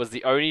 and it was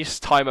the only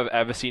time I've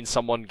ever seen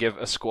someone give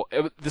a score.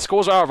 The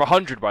scores are out of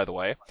 100, by the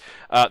way.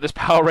 This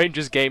Power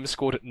Rangers game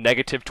scored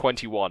negative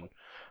 21.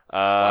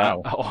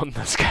 Wow. On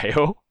the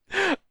scale.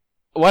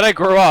 When I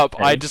grew up,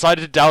 I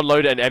decided to download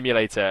it and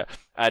emulate it,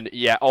 and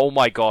yeah, oh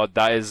my god,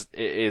 it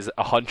is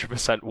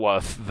 100%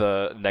 worth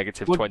the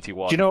negative Well,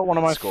 21. Do you know what one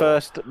of my score.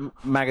 first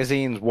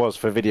magazines was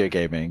for video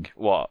gaming?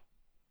 What?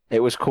 It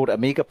was called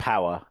Amiga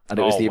Power, and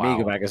it was Oh, the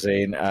Amiga wow.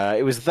 magazine.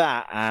 It was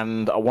that,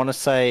 and I want to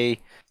say,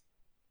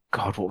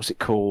 God, what was it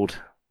called?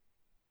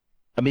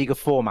 Amiga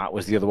Format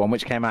was the other one,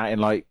 which came out in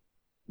like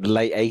the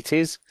late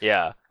 80s.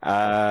 Yeah.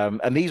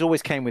 And these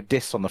always came with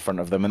discs on the front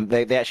of them, and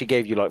they actually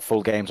gave you like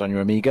full games on your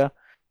Amiga.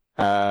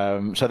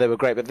 So they were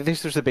great. But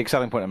this was the big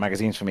selling point of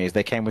magazines for me, is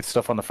they came with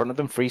stuff on the front of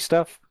them, free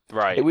stuff.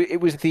 Right.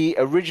 It was the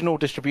original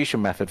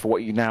distribution method for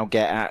what you now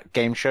get at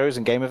game shows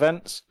and game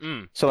events.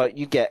 Mm. So like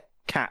you get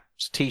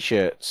caps,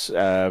 t-shirts,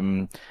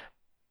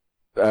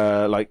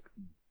 like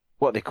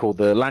what they call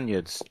the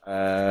lanyards,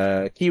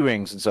 key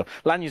rings and stuff.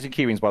 Lanyards and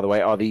key rings, by the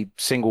way, are the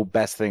single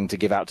best thing to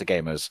give out to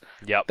gamers.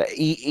 Yep.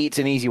 It's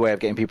an easy way of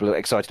getting people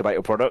excited about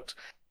your product.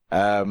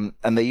 And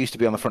they used to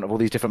be on the front of all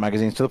these different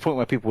magazines to the point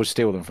where people would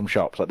steal them from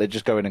shops. Like they'd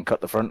just go in and cut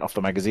the front off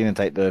the magazine and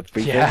take the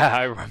free Yeah,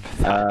 I remember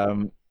that.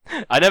 thing.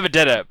 I never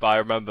did it, but I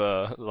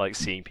remember like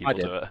seeing people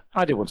did. do it.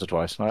 I did once or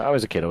twice. I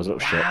was a kid. I was a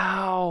little shit.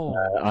 Wow.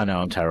 I know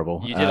I'm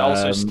terrible. You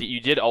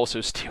did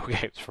also steal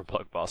games from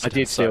Blockbuster. I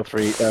did so-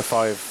 steal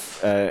five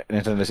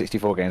Nintendo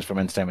 64 games from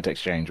Entertainment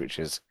Exchange, which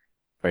is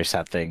a very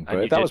sad thing. And But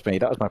you that did- was me.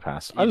 That was my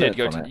past. I You did learned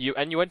go from to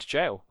it. you went to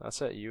jail.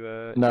 That's it. You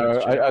you No,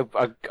 went to jail.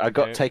 I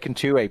got No. taken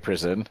to a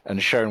prison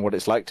and shown what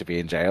it's like to be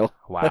in jail.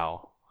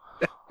 Wow.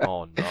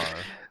 Oh no.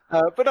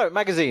 But no,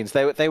 magazines.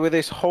 They were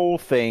this whole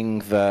thing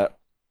that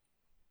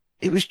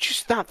it was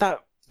just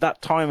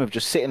that time of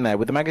just sitting there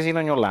with the magazine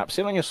on your lap,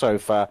 sitting on your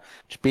sofa,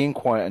 just being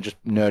quiet and just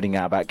nerding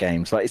out about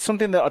games. Like it's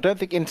something that I don't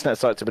think internet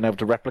sites have been able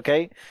to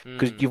replicate,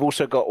 because Mm. you've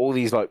also got all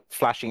these like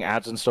flashing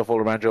ads and stuff all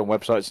around you on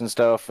websites and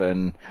stuff,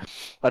 and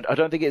I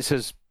don't think it's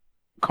as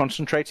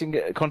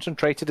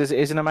concentrated as it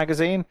is in a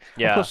magazine.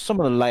 Yeah. Plus, some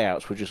of the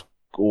layouts were just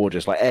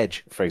gorgeous, like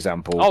Edge, for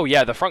example. Oh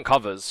yeah, the front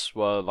covers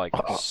were like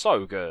Oh.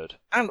 so good.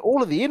 And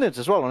all of the innards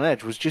as well on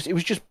Edge was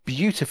just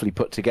beautifully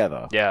put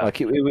together. Yeah.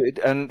 Like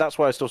and that's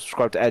why I still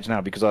subscribe to Edge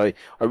now, because I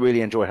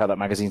really enjoy how that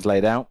magazine's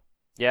laid out.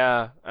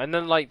 Yeah, and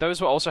then like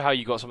those were also how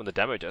you got some of the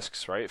demo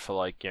discs, right? For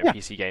like Yeah.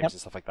 PC games Yep.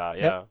 and stuff like that.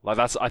 Yep. Yeah, like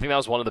I think that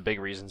was one of the big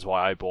reasons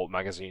why I bought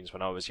magazines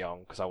when I was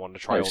young, because I wanted to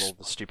try Nice. all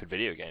the stupid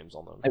video games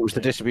on them. It was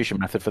the distribution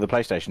method for the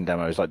PlayStation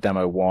demos, like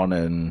Demo 1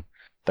 and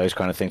those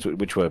kind of things,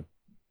 which were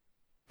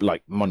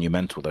like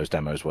monumental, those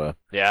demos were.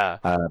 Yeah.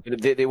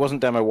 It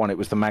wasn't Demo 1, it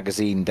was the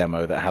magazine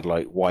demo that had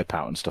like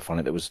Wipeout and stuff on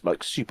it that was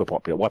like super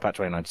popular. Wipeout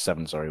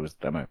 2097, sorry, was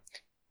the demo.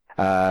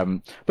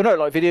 But no,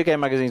 like video game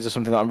magazines are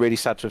something that I'm really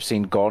sad to have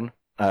seen gone.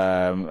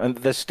 And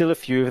there's still a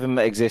few of them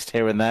that exist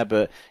here and there,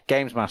 but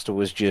Games Master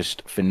was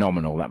just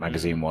phenomenal. That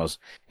magazine was.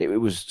 It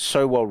was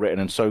so well written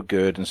and so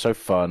good and so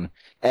fun.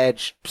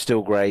 Edge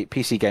still great.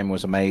 PC Gamer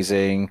was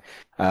amazing.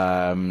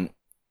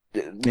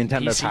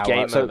 Nintendo PC Power.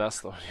 Gamer, So, that's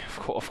the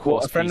of well,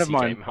 course. a friend of PC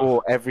mine Gamer.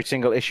 bought every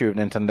single issue of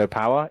Nintendo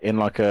Power in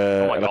like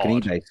Oh my an God.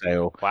 eBay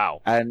sale,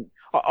 Wow. and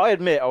I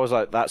admit I was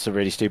like, that's a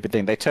really stupid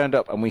thing. They turned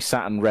up and we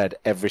sat and read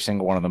every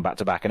single one of them back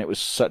to back, and it was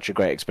such a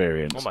great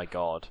experience. Oh my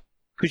god.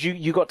 Because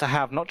you got to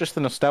have not just the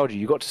nostalgia,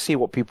 you got to see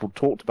what people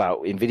talked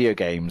about in video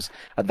games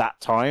at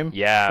that time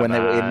Yeah, when they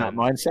were in that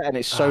man. mindset, and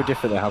it's so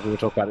different than how people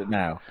talk about it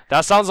now.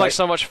 That sounds like Like-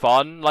 so much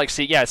fun. Like,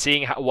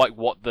 seeing how, like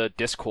what the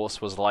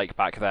discourse was like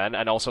back then,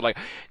 and also like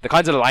the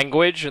kinds of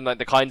language and like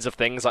the kinds of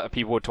things that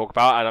people would talk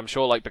about. And I'm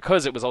sure like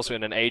because it was also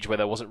in an age where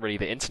there wasn't really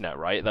the internet,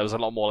 right? There was a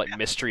lot more like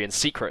mystery and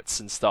secrets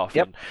and stuff.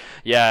 Yep. And,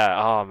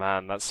 yeah. Oh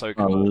man, that's so A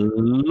cool.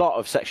 lot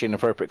of sexually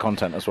inappropriate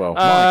content as well. My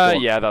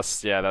God. Yeah,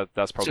 that's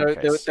that's probably So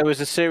the case. there was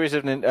a series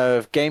of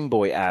Game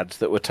Boy ads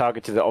that were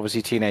targeted at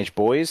obviously teenage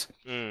boys,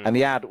 Mm. and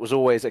the ad was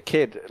always a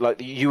kid, like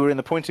you were in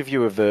the point of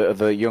view of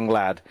the young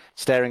lad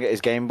staring at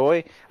his Game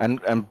Boy, and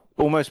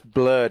almost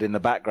blurred in the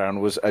background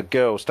was a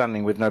girl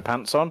standing with no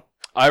pants on.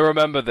 I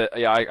remember that.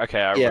 Yeah, I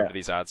Yeah. remember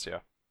these ads. Yeah.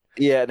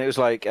 Yeah, and it was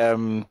like,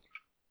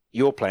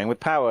 you're playing with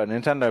Power,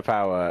 Nintendo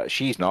Power.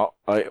 She's not.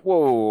 Like,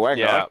 whoa, hang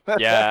Yeah. on.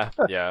 Yeah.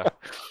 Yeah.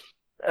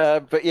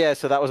 But yeah,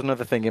 so that was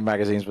another thing in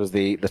magazines was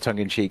the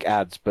tongue-in-cheek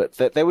ads, but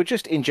they were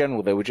just in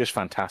general they were just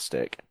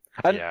fantastic.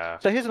 And Yeah.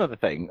 so here's another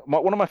thing.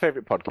 One of my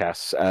favorite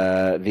podcasts,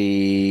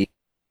 the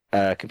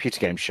computer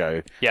game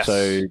show. Yes.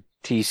 So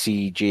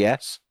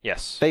TCGS.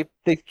 Yes.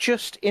 They've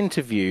just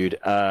interviewed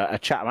a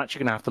chap. I'm actually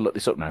going to have to look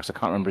this up now because I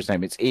can't remember his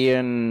name. It's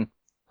Ian.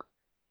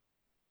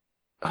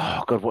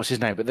 Oh God, what's his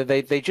name? But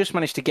they just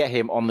managed to get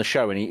him on the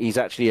show, and he's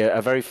actually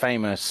a very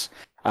famous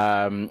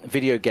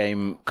video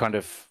game kind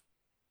of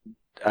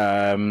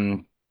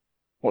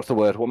what's the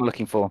word? What am I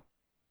looking for?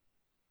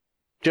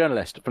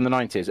 Journalist from the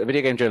 90s, a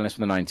video game journalist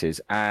from the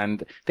 90s,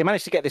 and they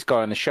managed to get this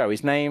guy on the show.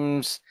 His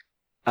name's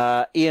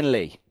Ian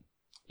Lee.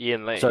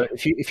 Ian Lee. So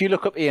if you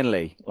look up Ian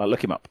Lee, like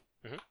look him up.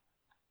 Mhm.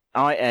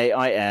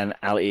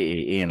 IAINLEE,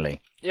 Ian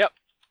Lee. Yep.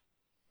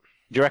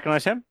 Do you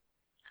recognize him?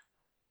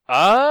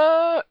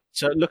 Uh,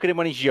 So look at him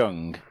when he's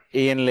young.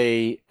 Ian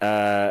Lee,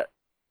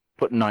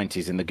 put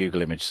 90s in the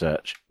Google image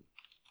search.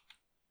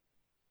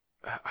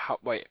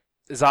 wait.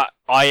 Is that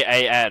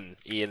IAN?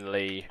 Ian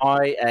Lee.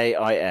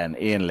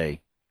 IAIN, Ian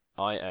Lee.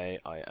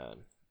 IAIN.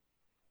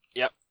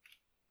 Yep.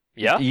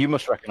 Yeah. You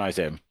must recognize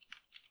him.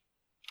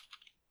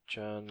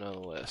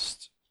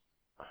 Journalist.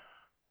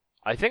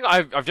 I think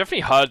I've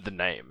definitely heard the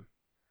name.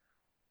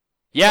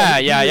 Yeah,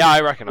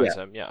 I recognize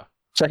him. Yeah.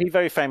 So he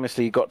very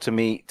famously got to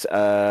meet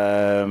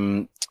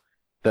the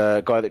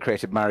guy that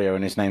created Mario,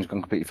 and his name's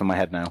gone completely from my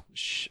head now.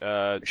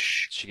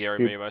 Shigeru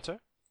Miyamoto.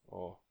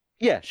 Or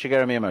Yeah,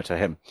 Shigeru Miyamoto,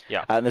 him.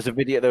 Yeah. And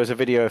there was a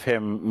video of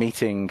him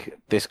meeting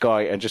this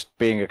guy and just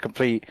being a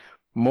complete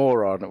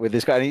moron with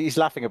this guy. And he's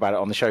laughing about it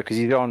on the show because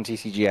he's on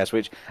TCGS,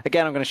 which,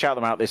 again, I'm going to shout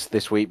them out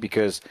this week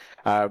because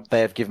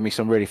they have given me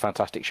some really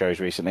fantastic shows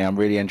recently. I'm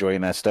really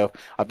enjoying their stuff.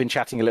 I've been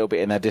chatting a little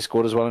bit in their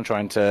Discord as well and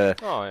trying to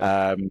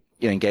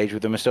engage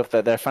with them and stuff.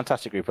 They're a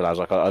fantastic group of lads.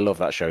 Like, I love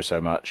that show so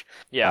much.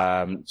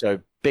 yeah. So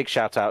big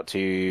shout out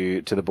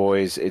to the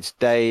boys. It's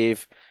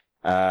Dave,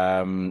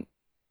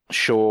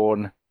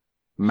 Sean,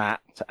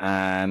 Matt,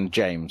 and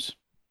James.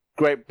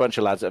 Great bunch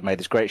of lads that have made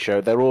this great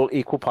show. They're all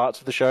equal parts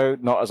of the show.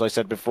 Not, as I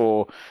said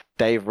before,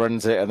 Dave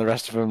runs it and the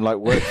rest of them like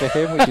work for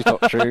him, which is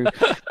not true.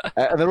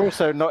 And they're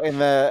also not in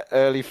their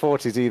early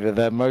 40s either.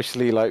 They're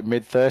mostly like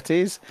mid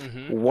 30s.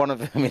 Mm-hmm. One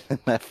of them is in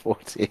their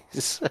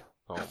 40s.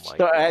 Oh my So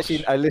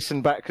gosh. I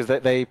listened back because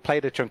they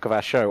played a chunk of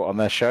our show on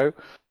their show.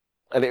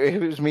 And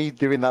it was me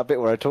doing that bit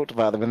where I talked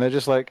about them, and they're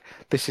just like,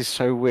 "This is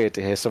so weird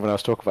to hear someone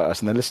else talk about us."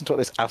 And then listen to what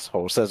this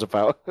asshole says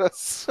about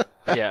us.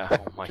 Yeah.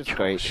 Oh my It's gosh.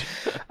 great.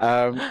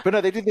 But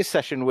no, they did this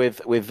session with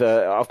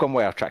I've gone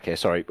way off track here.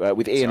 Sorry,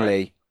 with Ian Sorry.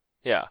 Lee,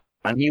 Yeah.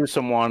 and he was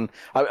someone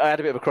I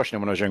had a bit of a crush on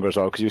him when I was younger as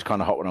well because he was kind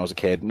of hot when I was a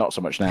kid. Not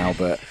so much now,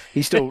 but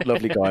he's still a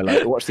lovely guy.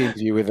 Like, watch the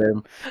interview with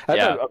him.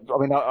 Yeah. No, I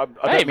mean, I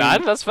Hey don't man,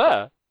 mean, that's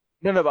fair.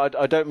 no, but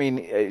I don't mean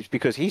it's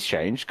because he's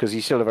changed because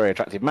he's still a very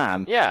attractive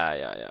man.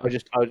 Yeah.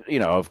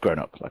 I've grown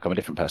up. Like, I'm a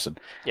different person.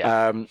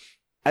 Yeah.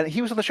 And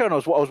he was on the show, and I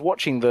was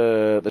watching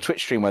the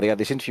Twitch stream where they had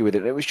this interview with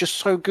him. It was just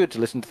so good to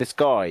listen to this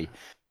guy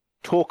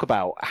talk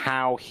about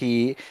how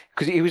because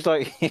he was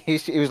like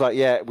he was like,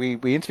 yeah, we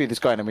interviewed this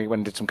guy and then we went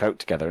and did some coke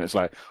together, and it's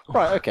like,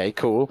 right, okay,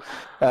 cool.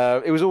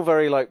 It was all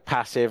very like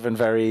passive and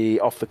very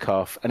off the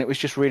cuff, and it was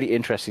just really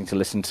interesting to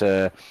listen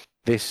to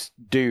this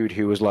dude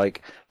who was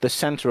like the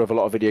center of a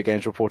lot of video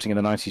games reporting in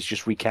the 90s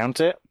just recount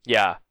it.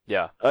 Yeah.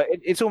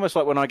 It's almost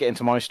like when I get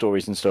into my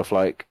stories and stuff,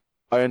 like,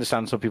 I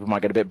understand some people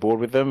might get a bit bored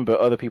with them, but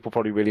other people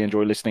probably really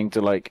enjoy listening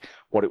to like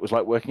what it was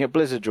like working at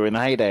Blizzard during the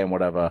heyday and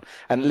whatever.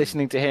 And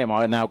listening to him,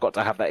 I now got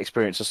to have that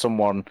experience as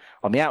someone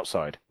on the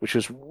outside, which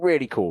was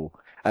really cool.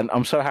 And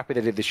I'm so happy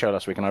they did this show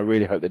last week, and I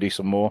really hope they do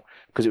some more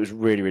because it was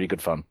really, really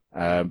good fun.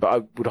 But I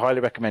would highly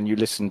recommend you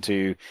listen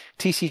to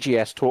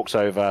TCGS Talks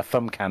Over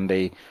Thumb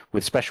Candy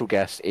with special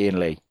guest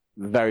Ian Lee.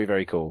 Very,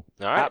 very cool.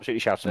 All right. Absolutely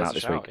shout him There's out a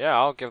this shout. week. Yeah,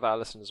 I'll give that a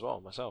listen as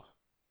well myself.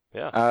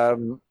 Yeah.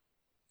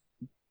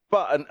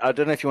 But I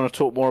don't know if you want to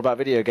talk more about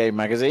Video Game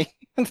Magazine.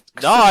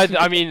 No,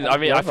 I mean,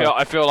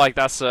 I feel like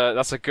that's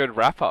a good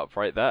wrap up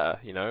right there.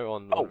 You know,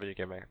 on Video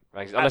Game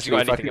Magazine. Unless you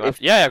got Actually, anything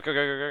left. Yeah, go.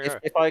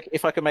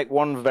 If I can make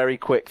one very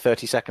quick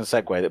 30-second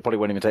segue that probably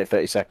won't even take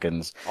 30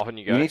 seconds, Off and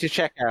you go. you need to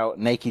check out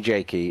Nakey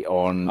Jakey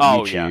on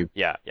Oh YouTube,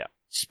 yeah.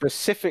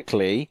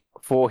 specifically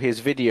for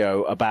his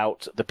video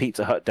about the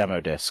Pizza Hut demo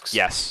discs.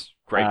 Yes,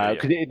 great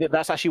video. 'Cause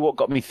that's actually what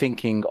got me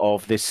thinking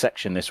of this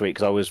section this week,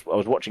 because I was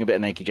watching a bit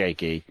of Nakey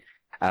Jakey.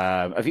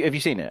 Have you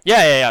seen it?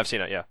 Yeah, I've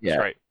seen it. Yeah, Yeah.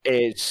 It's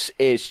great.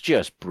 It's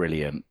just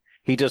brilliant.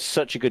 He does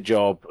such a good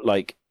job,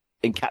 like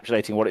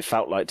encapsulating what it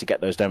felt like to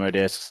get those demo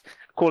discs.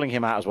 Calling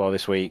him out as well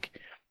this week.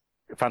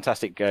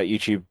 Fantastic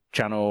YouTube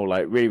channel,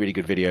 like really, really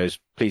good videos.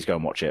 Please go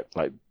and watch it.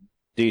 Like,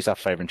 do yourself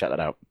a favor and check that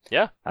out.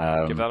 Yeah,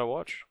 Um, give that a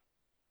watch.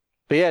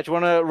 But yeah, do you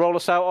want to roll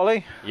us out,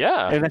 Ollie?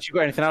 Yeah. Unless you've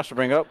got anything else to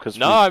bring up, because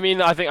No, I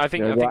mean, I think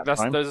Yeah, that that's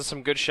time. those are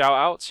some good shout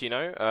outs, you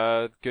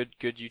know, good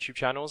YouTube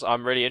channels.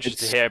 I'm really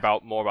interested to hear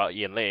more about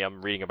Ian Lee.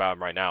 I'm reading about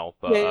him right now,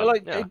 but yeah,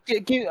 like yeah.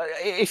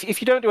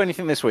 if you don't do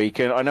anything this week,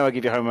 and I know I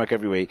give you homework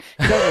every week,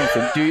 if you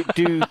don't do anything,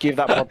 do give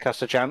that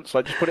podcast a chance.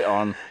 Like, just put it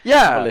on, have a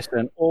Yeah.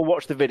 listen, or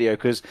watch the video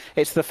because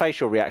it's the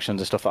facial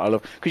reactions and stuff that I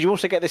love. Because you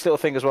also get this little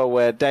thing as well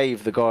where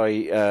Dave, the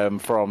guy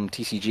from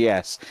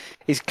TCGS,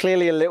 is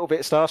clearly a little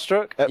bit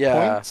starstruck at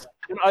Yeah. points.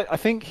 And I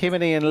think him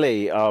and Ian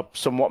Lee are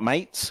somewhat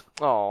mates.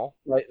 Oh.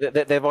 Like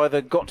they've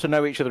either got to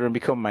know each other and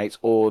become mates,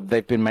 or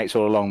they've been mates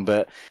all along.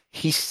 But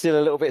he's still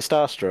a little bit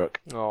starstruck.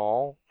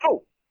 Oh.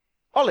 Oh,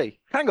 Ollie,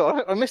 hang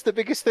on! I missed the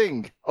biggest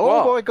thing. Oh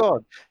What? my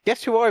god!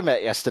 Guess who I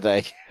met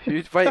yesterday?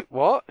 Wait,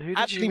 what? Who did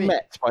Actually you meet?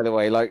 met, by the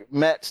way. Like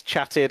met,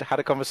 chatted, had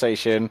a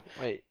conversation.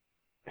 Wait.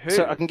 Who?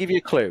 So I can give you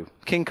a clue.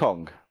 King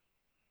Kong.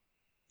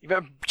 You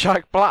met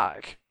Jack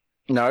Black?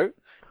 No.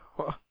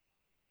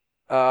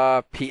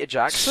 Peter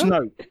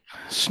Jackson?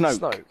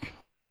 Snoke.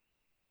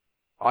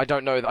 I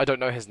don't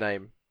know his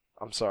name.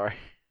 I'm sorry.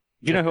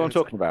 Do you know who I'm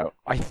talking about?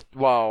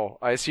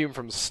 I assume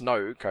from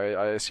Snoke.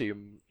 I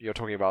assume you're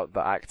talking about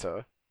the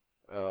actor.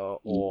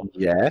 Or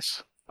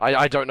Yes.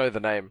 I don't know the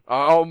name.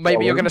 Oh,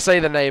 maybe you're Gollum. gonna say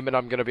the name, and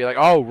I'm gonna be like,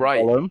 oh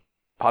right,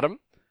 Pardon?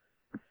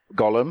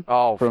 Gollum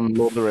Oh, from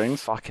Lord of the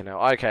Rings. fucking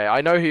hell. Okay,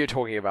 I know who you're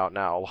talking about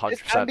now. 100%.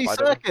 It's Andy I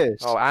don't know. Serkis.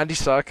 Oh, Andy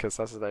Serkis.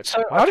 That's his name.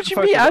 So, How did you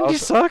meet Andy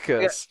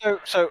Serkis? Yeah,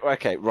 so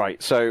okay,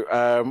 right. So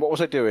what was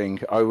I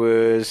doing?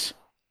 I'd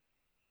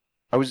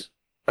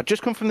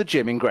just come from the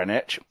gym in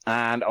Greenwich,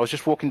 and I was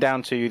just walking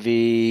down to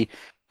the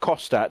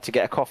Costa to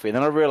get a coffee, and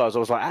then I realised I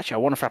was like, actually, I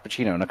want a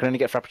frappuccino, and I can only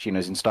get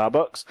frappuccinos in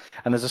Starbucks,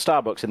 and there's a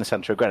Starbucks in the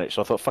centre of Greenwich,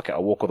 so I thought, fuck it,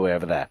 I'll walk all the way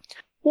over there.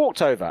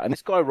 Walked over, and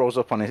this guy rolls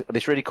up on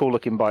this really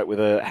cool-looking bike with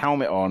a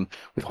helmet on,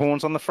 with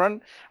horns on the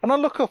front, and I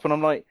look up, and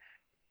I'm like,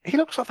 he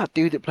looks like that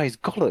dude that plays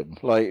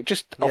Gollum. Like,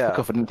 just off the Yeah.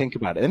 cuff, I didn't think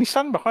about it. And he's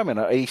standing behind me,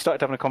 and he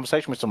started having a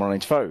conversation with someone on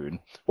his phone,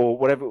 or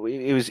whatever.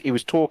 He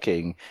was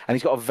talking, and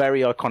he's got a very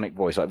iconic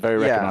voice, like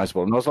very Yeah.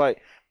 recognisable. And I was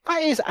like,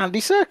 that is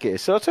Andy Serkis.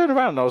 So I turned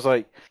around, and I was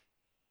like,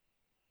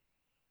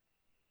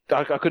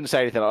 I couldn't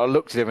say anything. I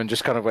looked at him and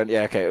just kind of went,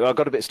 yeah, okay. I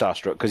got a bit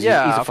starstruck because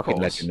Yeah, he's a of fucking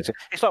course. legend.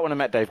 It's like when I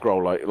met Dave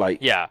Grohl, like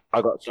Yeah.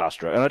 I got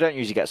starstruck, and I don't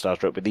usually get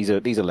starstruck, but these are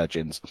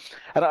legends.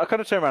 And I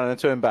kind of turned around and then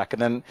turned back,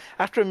 and then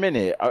after a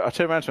minute, I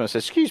turned around to him and I said,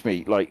 "Excuse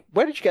me, like,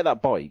 where did you get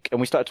that bike?"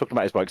 And we started talking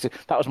about his bike. So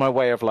that was my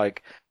way of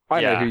like,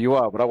 I know Yeah. who you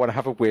are, but I want to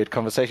have a weird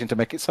conversation to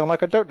make it sound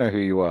like I don't know who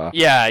you are.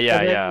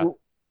 Yeah,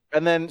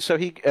 And then so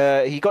he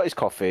got his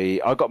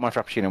coffee. I got my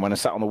frappuccino and went and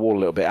sat on the wall a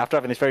little bit after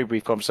having this very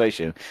brief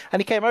conversation. And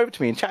he came over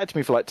to me and chatted to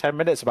me for like 10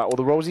 minutes about all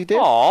the roles he did.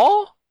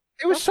 Aww.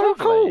 It was That's so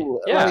lovely.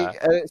 cool. Yeah.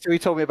 Like, so he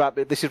told me about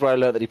this is where I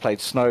learned that he played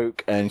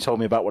Snoke, and he told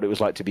me about what it was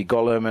like to be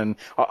Gollum. And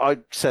I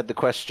said the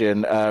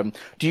question,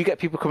 do you get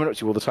people coming up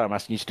to you all the time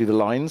asking you to do the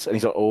lines? And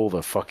he's like, all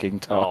the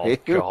fucking time. Oh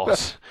god.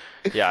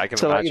 Yeah, I can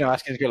So, like, imagine. you know,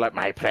 asking to go like,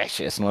 my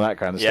precious, and all that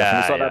kind of stuff. Yeah, And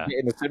it's like yeah. that bit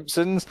in The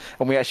Simpsons.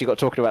 And we actually got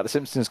talking about The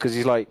Simpsons because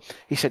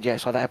he said, yeah,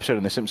 it's like that episode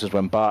in The Simpsons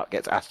when Bart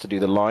gets asked to do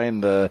the line,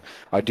 the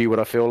I do what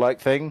I feel like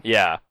thing.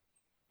 Yeah.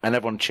 And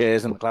everyone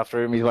cheers in the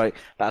classroom. He's like,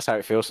 that's how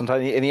it feels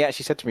sometimes. And he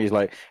actually said to me, he's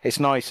like, it's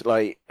nice,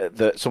 like,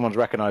 that someone's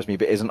recognised me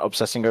but isn't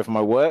obsessing over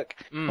my work.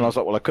 And I was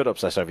like, well, I could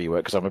obsess over your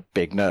work because I'm a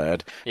big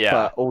nerd. Yeah.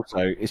 But also,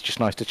 it's just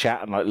nice to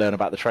chat and like learn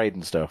about the trade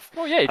and stuff.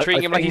 Well, yeah, you're I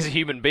treating him like think- he's a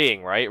human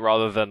being, right?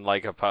 Rather than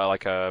like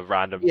a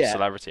random Yeah.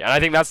 celebrity. And I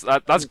think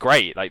that's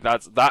great. Like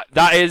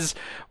that is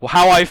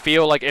how I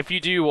feel. Like if you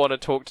do want to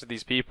talk to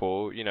these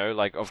people, you know,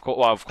 like of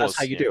course, That's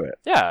how you do it.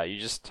 Yeah, you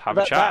just have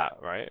a That- chat,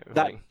 right?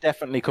 That Like,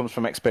 definitely comes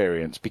from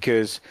experience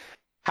because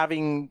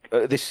having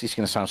this is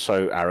going to sound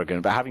so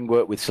arrogant, but having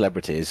worked with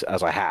celebrities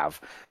as I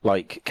have,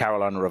 like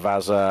Carolina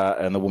Ravazza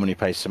and the woman who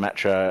plays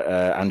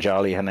Symmetra,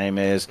 Anjali, her name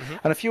is,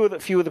 and a few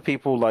other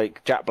people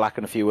like Jack Black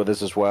and a few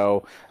others as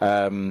well.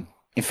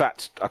 In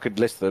fact, I could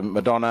list them: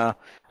 Madonna,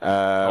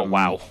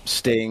 wow.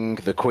 Sting,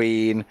 the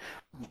Queen.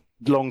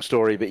 Long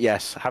story, but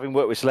yes, having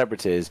worked with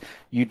celebrities,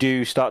 you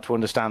do start to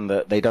understand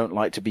that they don't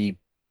like to be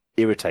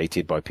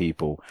irritated by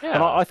people. Yeah.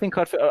 And I think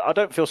I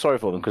don't feel sorry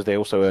for them because they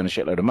also earn a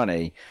shitload of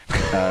money,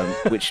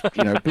 which,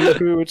 you know,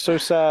 boo-hoo, it's so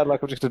sad.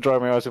 Like, I'm just going to dry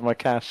my eyes with my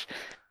cash.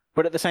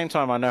 But at the same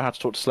time, I know how to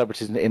talk to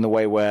celebrities in the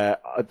way where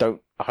I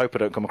hope I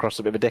don't come across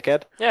a bit of a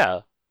dickhead.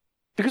 yeah.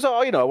 Because I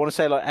want to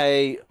say like,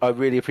 hey, I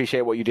really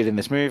appreciate what you did in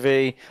this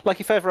movie. Like,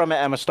 if ever I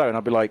met Emma Stone,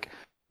 I'd be like,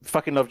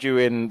 fucking loved you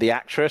in The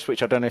Actress,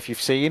 which I don't know if you've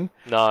seen.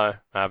 No, I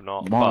have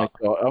not. My But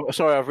God. I'm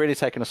sorry, I've really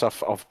taken us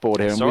off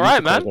board here. It's and we all need right,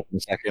 to close man. up in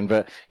a second,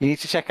 but you need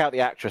to check out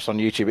The Actress on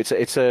YouTube. It's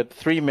a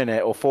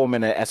 3-minute or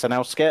 4-minute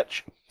SNL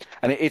sketch,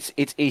 and it's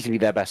easily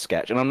their best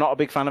sketch. And I'm not a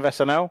big fan of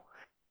SNL.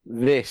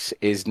 This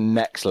is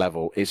next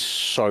level. It's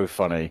so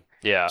funny.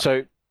 yeah.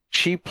 So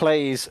she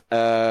plays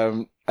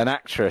an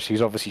actress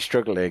who's obviously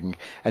struggling,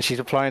 and she's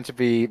applying to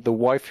be the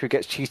wife who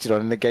gets cheated on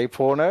in the gay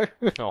porno.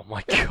 Oh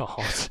my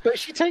god. But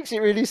she takes it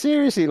really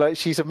seriously, like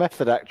she's a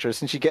method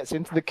actress, and she gets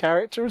into the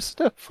character and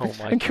stuff, Oh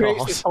my and creates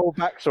God. this whole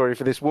backstory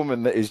for this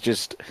woman that is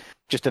just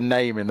just a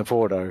name in the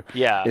porno.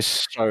 Yeah.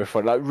 It's so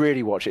fun. Like,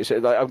 really watch it. So,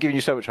 like, I'm giving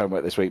you so much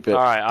homework this week, but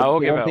All right, I will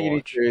the give one it thing a you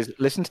need watch. to do is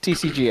listen to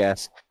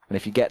TCGS, and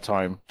if you get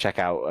time, check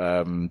out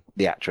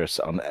The Actress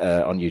on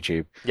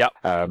YouTube. Yep.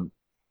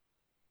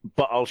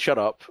 But I'll shut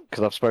up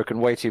because I've spoken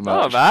way too Oh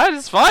much. man,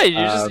 it's fine.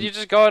 Um, You're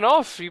just going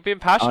off. You've been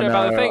passionate I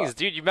about the know. things,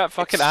 dude. You met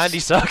fucking It's- Andy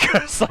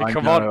Serkis. Like, I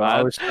come know, on, man.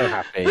 I was so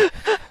happy.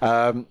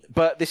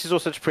 But this is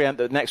also to preempt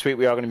that next week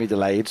we are going to be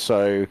delayed.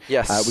 So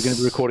Yes. we're going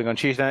to be recording on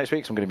Tuesday next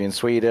week. So I'm going to be in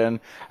Sweden.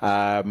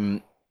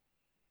 But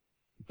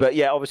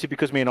yeah, obviously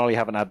because me and Ollie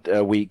haven't had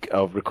a week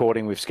of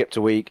recording, we've skipped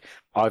a week.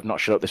 I've not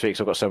shut up this week,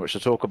 so I've got so much to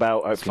talk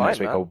about. Hopefully fine, next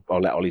week man.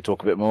 I'll let Ollie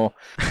talk a bit more.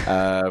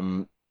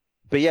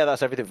 But yeah,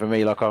 that's everything for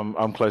me. Like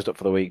I'm closed up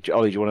for the week.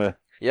 Ollie, do you want to?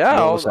 Yeah,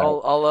 roll I'll, us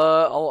out?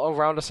 I'll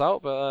Round us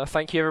out. But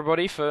thank you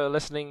everybody for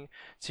listening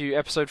to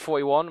episode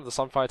 41 of the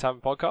Sunfire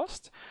Tavern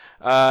podcast.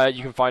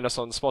 You can find us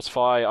on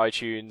Spotify,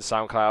 iTunes,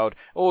 SoundCloud,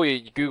 or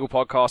your Google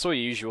Podcasts, all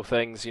your usual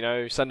things. You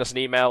know, send us an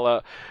email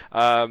at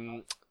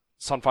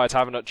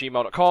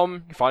sunfiretavern@gmail.com.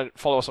 You can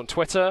follow us on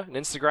Twitter and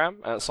Instagram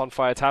at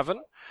Sunfire Tavern.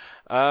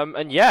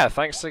 And yeah,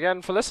 thanks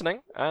again for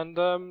listening. And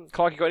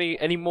Clark, you got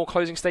any more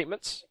closing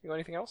statements? You got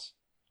anything else?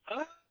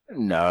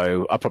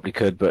 No, I probably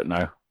could, but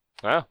no.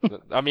 Yeah,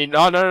 I mean,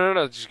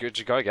 no.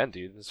 Just go again,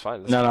 dude. It's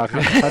fine. No, I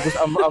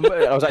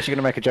was actually going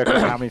to make a joke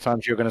about how many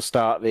times you're going to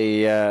start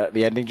the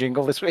ending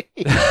jingle this week.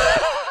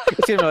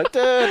 It's going to be like,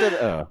 da, da,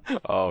 da,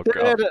 Oh da,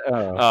 god.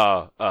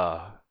 da,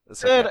 da.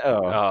 It's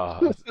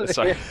okay.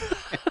 Sorry.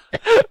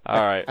 All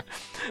right.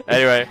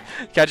 Anyway,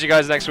 catch you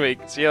guys next week.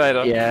 See you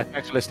later. Yeah,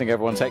 thanks for listening,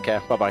 everyone. Take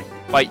care. Bye-bye.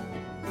 Bye.